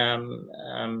getting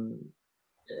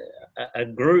a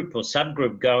group or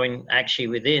subgroup going actually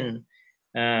within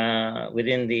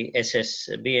the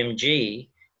SSBMG,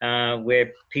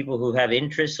 where people who have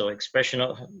interest or expression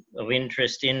of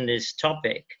interest in this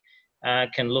topic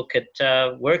can look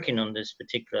at working on this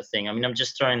particular thing. I mean, I'm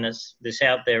just throwing this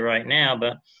out there right now,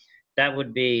 but that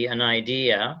would be an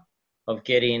idea of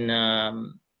getting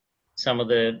some of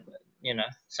the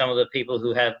people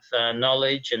who have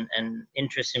knowledge and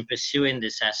interest in pursuing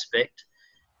this aspect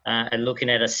and looking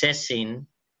at assessing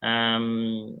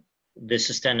the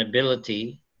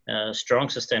sustainability, strong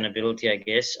sustainability, I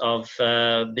guess, of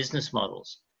business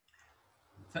models.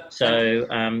 So,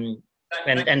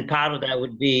 and part of that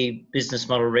would be business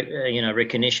model,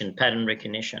 recognition, pattern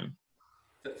recognition.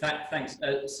 Thanks.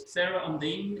 Sarah,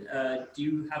 Undine, do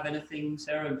you have anything,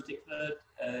 Sarah, in particular,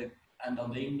 and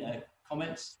Undine,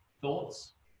 comments,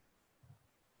 thoughts?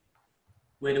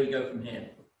 Where do we go from here?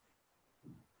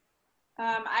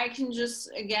 I can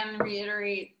just, again,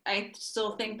 reiterate, I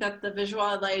still think that the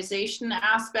visualization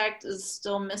aspect is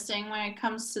still missing when it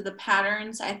comes to the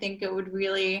patterns. I think it would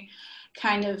really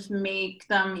kind of make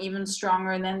them even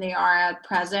stronger than they are at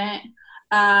present.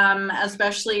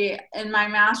 Especially in my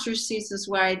master's thesis,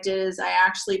 what I did is I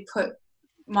actually put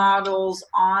models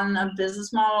on a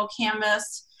business model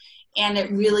canvas, and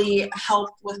it really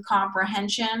helped with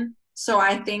comprehension. So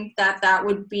I think that that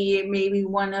would be maybe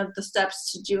one of the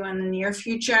steps to do in the near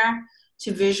future,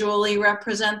 to visually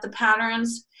represent the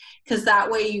patterns, because that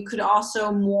way you could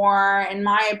also more, in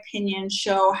my opinion,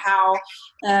 show how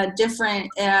different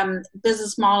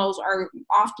business models are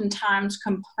oftentimes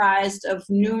comprised of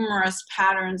numerous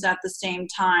patterns at the same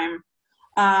time.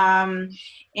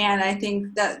 And I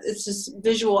think that it's this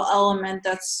visual element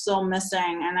that's still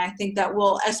missing. And I think that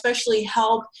will especially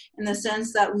help in the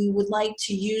sense that we would like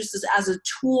to use this as a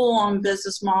tool on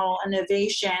business model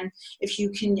innovation if you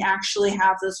can actually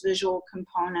have this visual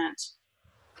component.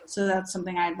 So that's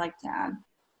something I'd like to add.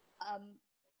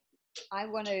 I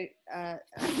want to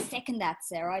second that,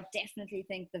 Sarah. I definitely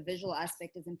think the visual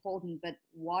aspect is important, but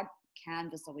what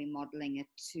canvas are we modeling it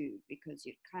to? Because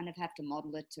you kind of have to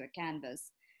model it to a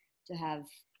canvas to have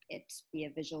it be a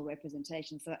visual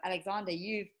representation. So Alexander,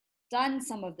 you've done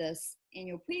some of this in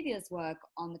your previous work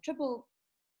on the triple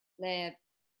layer,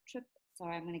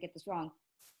 sorry, I'm going to get this wrong.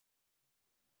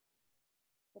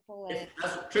 Triple layer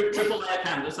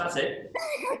canvas, that's it.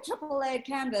 Triple layer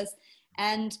canvas.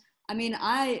 And I mean,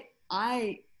 I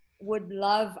would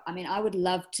love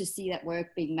to see that work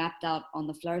being mapped out on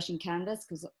the Flourishing canvas,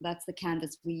 because that's the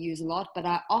canvas we use a lot. But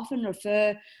I often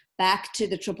refer back to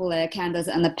the triple layer canvas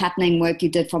and the patterning work you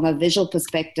did from a visual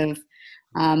perspective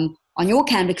on your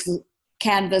canvas,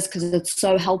 because it's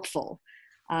so helpful,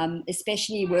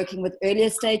 especially working with earlier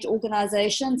stage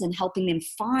organizations and helping them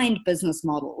find business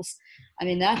models. I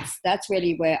mean, that's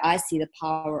really where I see the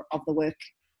power of the work,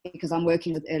 because I'm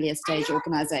working with earlier stage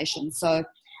organizations. So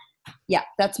yeah,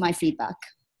 that's my feedback.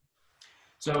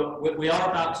 So we are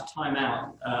about to time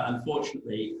out,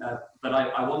 unfortunately, but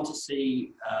I want to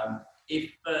see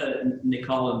if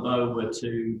Nicole and Bo were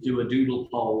to do a doodle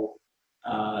poll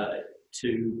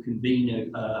to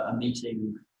convene a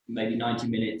meeting, maybe 90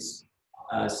 minutes,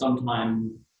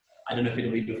 sometime, I don't know if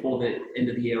it'll be before the end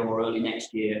of the year or early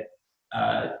next year,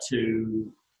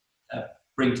 to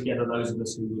bring together those of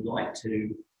us who would like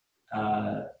to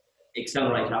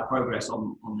accelerate our progress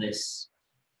on this.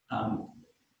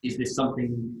 Is this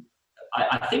something,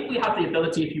 I think we have the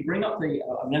ability, if you bring up the,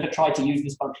 I've never tried to use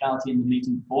this functionality in the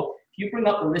meeting before, if you bring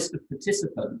up the list of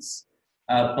participants,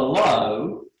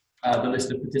 below the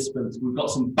list of participants, we've got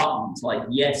some buttons like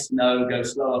yes, no, go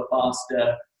slower,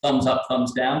 faster, thumbs up,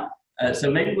 thumbs down.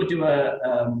 So maybe we'll do a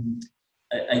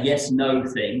yes, no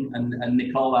thing, and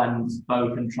Nicole and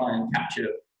Bo can try and capture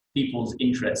people's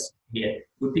interest here.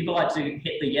 Would people like to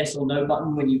hit the yes or no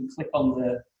button when you click on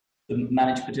the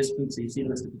manage participants? So you see the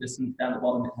list of participants down the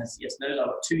bottom, it has yes, no. I've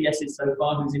got 2 yeses so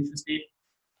far. Who's interested?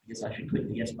 I guess I should click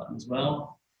the yes button as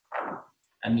well.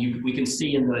 And we can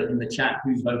see in the chat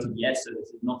who's voted yes. So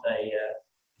this is not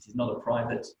a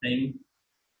private thing.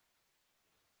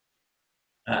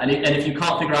 And if you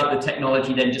can't figure out the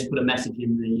technology, then just put a message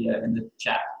in the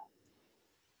chat.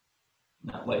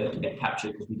 That way it'll get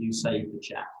captured, because we do save the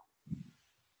chat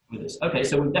with this. Okay,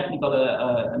 so we've definitely got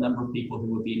a number of people who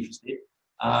will be interested.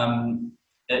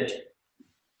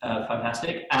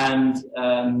 Fantastic. And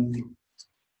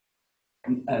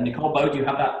Nicole Bowe, do you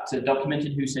have that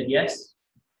documented? Who said yes?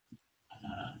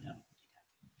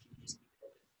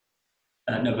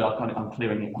 No, but I'm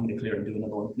clearing it. I'm going to clear it and do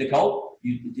another one. Nicole,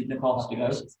 did Nicole have to go?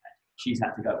 She's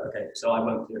had to go. Okay, so I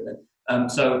won't clear it then.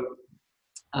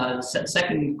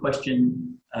 Second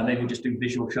question, maybe we'll just do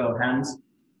visual show of hands.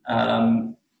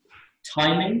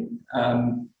 Timing.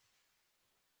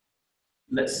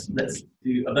 Let's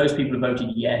do. Of those people who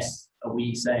voted yes, are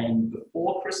we saying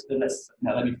before Christmas?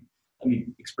 Let me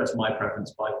express my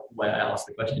preference by the way I asked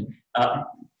the question.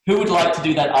 Who would like to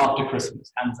do that after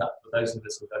Christmas? Hands up for those of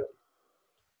us who voted.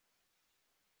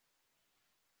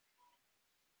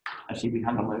 Actually, we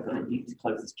hang on. I need to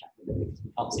close this chat because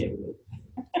we can't see everybody.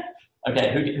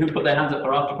 Okay, who put their hands up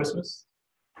for after Christmas?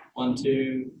 1,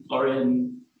 2,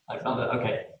 Florian, Alexander.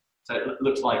 Okay, so it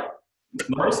looks like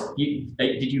Morris.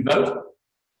 Did you vote?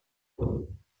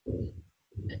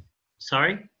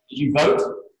 Sorry? Did you vote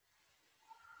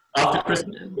after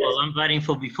Christmas? Well, I'm voting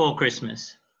for before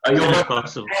Christmas. Oh, you're if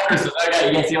possible.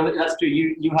 Okay, yes, that's true.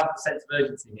 You have the sense of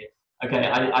urgency here.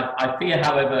 Okay, I fear,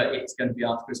 however, it's going to be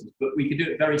after Christmas, but we can do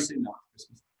it very soon after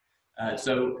Christmas.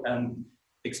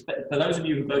 For those of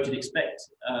you who voted, expect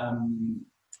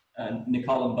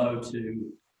Nicole and Bo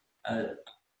to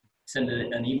send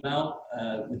an email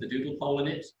with the doodle poll in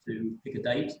it to pick a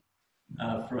date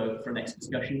for a next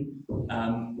discussion,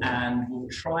 and we'll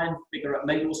try and figure out.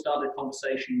 Maybe we'll start a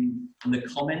conversation in the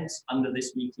comments under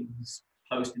this meeting's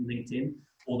post in LinkedIn.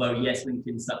 Although yes,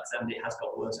 LinkedIn sucks and it has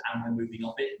got worse, and we're moving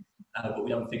off it, but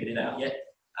we haven't figured it out yet.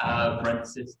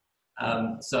 Parenthesis.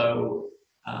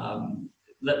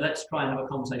 Let's try and have a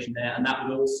conversation there, and that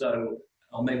would also,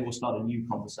 or maybe we'll start a new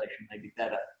conversation, maybe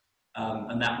better,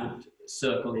 and that would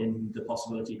circle in the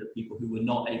possibility that people who were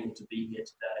not able to be here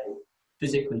today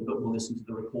physically, but will listen to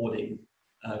the recording,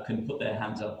 can put their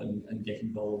hands up and get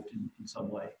involved in some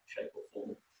way, shape or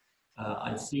form.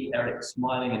 I see Eric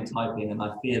smiling and typing, and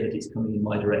I fear that it's coming in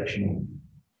my direction.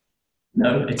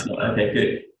 No, it's not. Okay,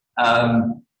 good.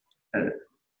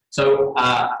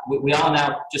 We are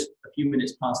now just a few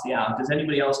minutes past the hour. Does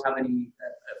anybody else have any,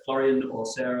 Florian or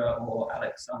Sarah or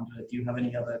Alexandra, do you have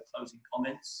any other closing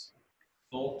comments,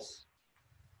 thoughts?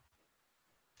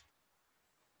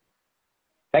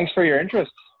 Thanks for your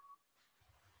interest.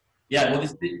 Yeah, well,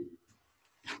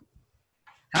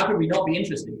 how could we not be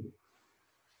interested?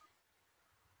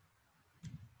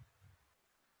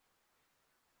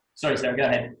 Sorry, Sarah, go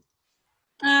ahead.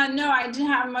 No, I didn't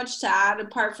have much to add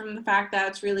apart from the fact that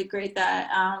it's really great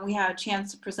that we had a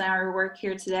chance to present our work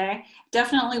here today.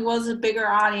 Definitely was a bigger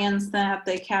audience than at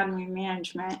the Academy of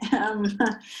Management.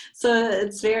 So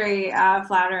it's very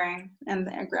flattering, and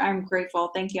I'm grateful.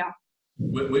 Thank you.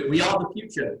 We are the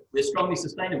future. We're strongly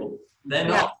sustainable. They're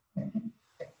not.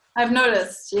 I've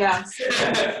noticed, yes.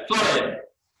 Florian.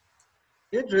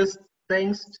 Yeah, just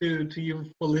thanks to you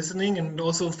for listening, and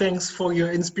also thanks for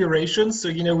your inspiration. So,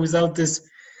 without this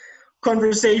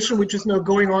conversation, which is now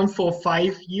going on for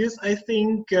 5 years, I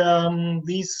think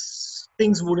these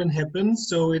things wouldn't happen.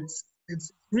 So it's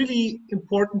really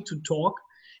important to talk.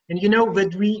 And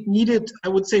that we needed, I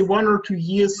would say, 1 or 2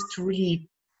 years to really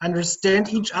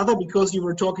understand each other, because you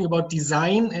were talking about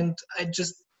design, and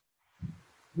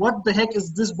what the heck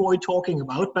is this boy talking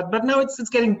about? But now it's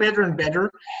getting better and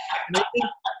better. And I think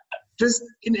just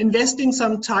in investing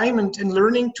some time and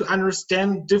learning to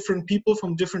understand different people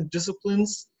from different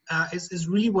disciplines is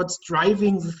really what's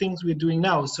driving the things we're doing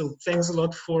now. So thanks a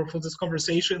lot for this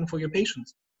conversation and for your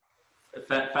patience.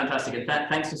 Fantastic, and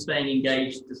thanks for staying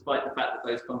engaged despite the fact that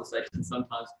those conversations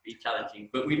sometimes can be challenging.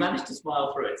 But we managed to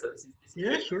smile through it. So this is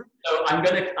yeah, sure. So I'm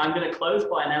going to close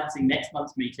by announcing next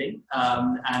month's meeting,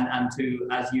 and to,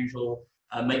 as usual,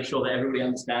 make sure that everybody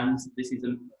understands this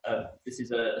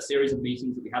is a series of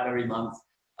meetings that we have every month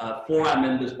for our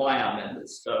members by our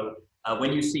members. So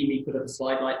when you see me put up a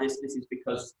slide like this is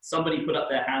because somebody put up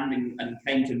their hand and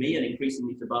came to me, and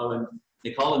increasingly to Bo and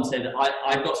Nicole, and said,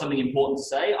 I've got something important to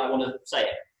say, I want to say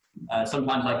it.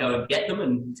 Sometimes I go and get them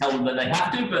and tell them that they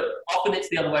have to, but often it's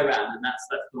the other way around, and that's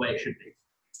the way it should be.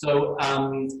 So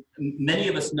many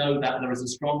of us know that there is a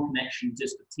strong connection,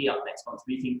 just to tee up next month's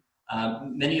meeting,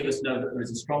 many of us know that there is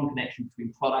a strong connection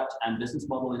between product and business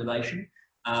model innovation,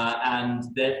 and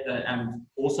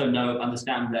also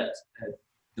understand that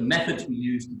the methods we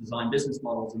use to design business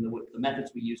models and the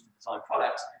methods we use to design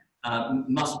products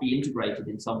must be integrated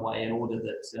in some way in order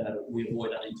that we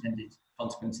avoid unintended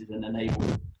consequences and enable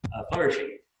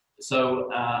flourishing.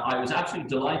 So I was absolutely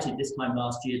delighted this time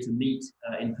last year to meet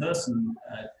in person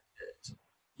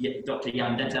Dr.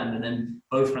 Jan Detand, and then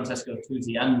both Francesco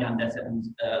Tuzzi and Jan Detand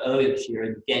earlier this year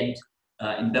in Ghent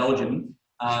in Belgium.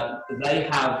 They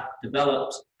have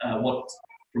developed what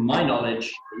from my knowledge,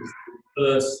 is the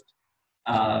first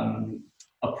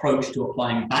approach to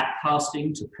applying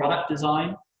backcasting to product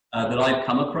design that I've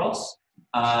come across.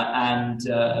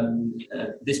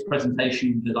 This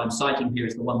presentation that I'm citing here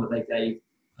is the one that they gave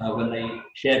when they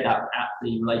shared that at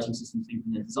the Relating Systems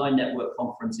Thinking and Design Network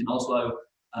conference in Oslo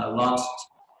last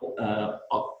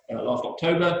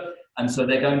October. And so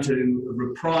they're going to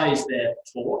reprise their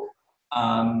talk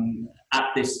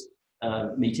at this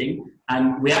meeting.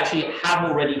 And we actually have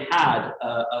already had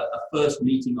a first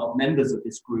meeting of members of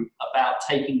this group about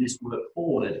taking this work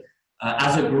forward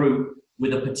as a group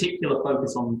with a particular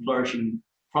focus on flourishing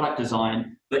product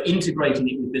design, but integrating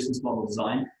it with business model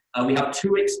design. We have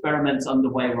 2 experiments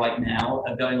underway right now,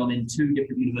 going on in 2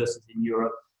 different universities in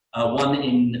Europe. One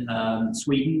in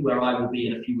Sweden, where I will be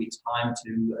in a few weeks' time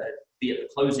to be at the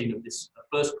closing of this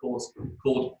first course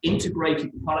called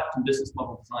Integrated Product and Business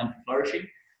Model Design for Flourishing.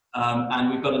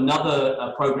 And we've got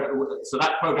another program, so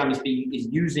that program is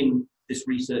using this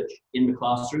research in the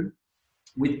classroom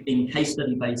in case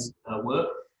study based work.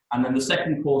 And then the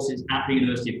second course is at the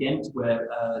University of Ghent, where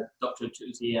Dr.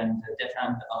 Tuzi and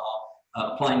Detan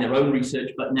are applying their own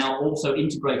research, but now also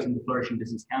integrating the Flourishing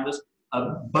Business Canvas.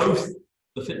 Both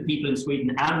the people in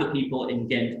Sweden and the people in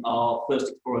Ghent are first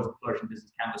explorers of Flourishing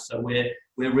Business Canvas. So we're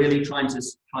really trying to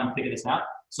figure this out.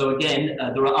 So again,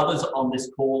 there are others on this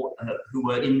call who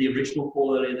were in the original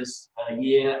call earlier this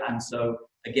year. And so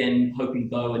again, hoping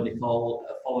Bo and Nicole,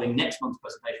 following next month's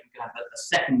presentation, we can have a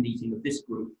second meeting of this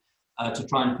group to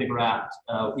try and figure out,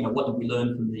 what did we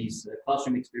learn from these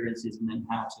classroom experiences, and then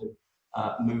how to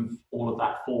move all of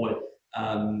that forward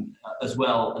as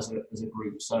well as a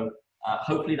group. So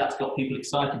hopefully that's got people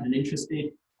excited and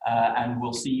interested, and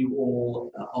we'll see you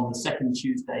all on the second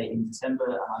Tuesday in December,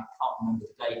 and I can't remember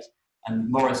the date.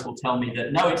 And Morris will tell me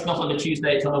that, no, it's not on a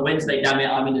Tuesday, it's on a Wednesday, damn it,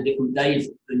 I'm in a different day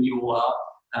than you all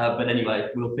are. But anyway,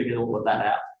 we'll figure all of that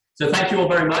out. So thank you all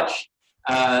very much.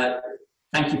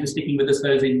 Thank you for sticking with us,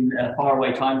 those in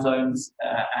faraway time zones.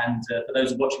 And for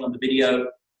those watching on the video,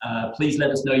 please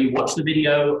let us know you watched the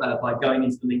video by going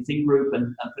into the LinkedIn group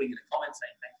and putting in a comment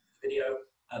saying thank you for the video.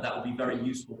 That will be very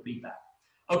useful feedback.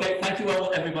 Okay, thank you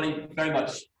all, everybody, very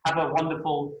much. Have a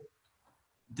wonderful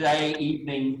day,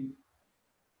 evening,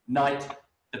 night,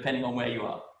 depending on where you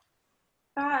are.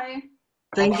 Bye.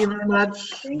 Thank you very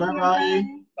much. Bye-bye.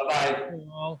 Bye-bye.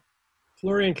 Well,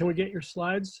 Florian, can we get your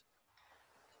slides?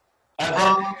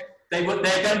 They're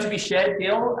going to be shared,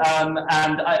 Gil.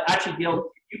 Actually,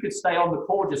 Gil, if you could stay on the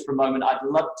call just for a moment, I'd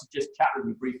love to just chat with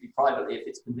you briefly privately if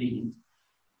it's convenient.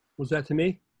 Was that to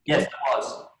me? Yes, it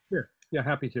was. Sure. Yeah,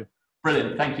 happy to.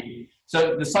 Brilliant, thank you.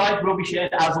 So the slides will be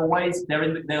shared as always.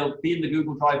 They'll be in the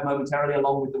Google Drive momentarily,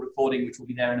 along with the recording, which will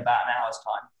be there in about an hour's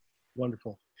time.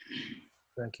 Wonderful.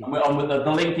 Thank you.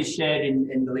 The link is shared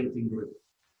in the LinkedIn group.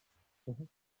 Mm-hmm.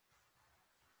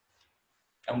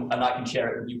 And I can share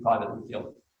it with you privately,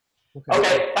 Gil.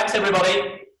 Okay, thanks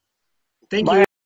everybody. Thank you.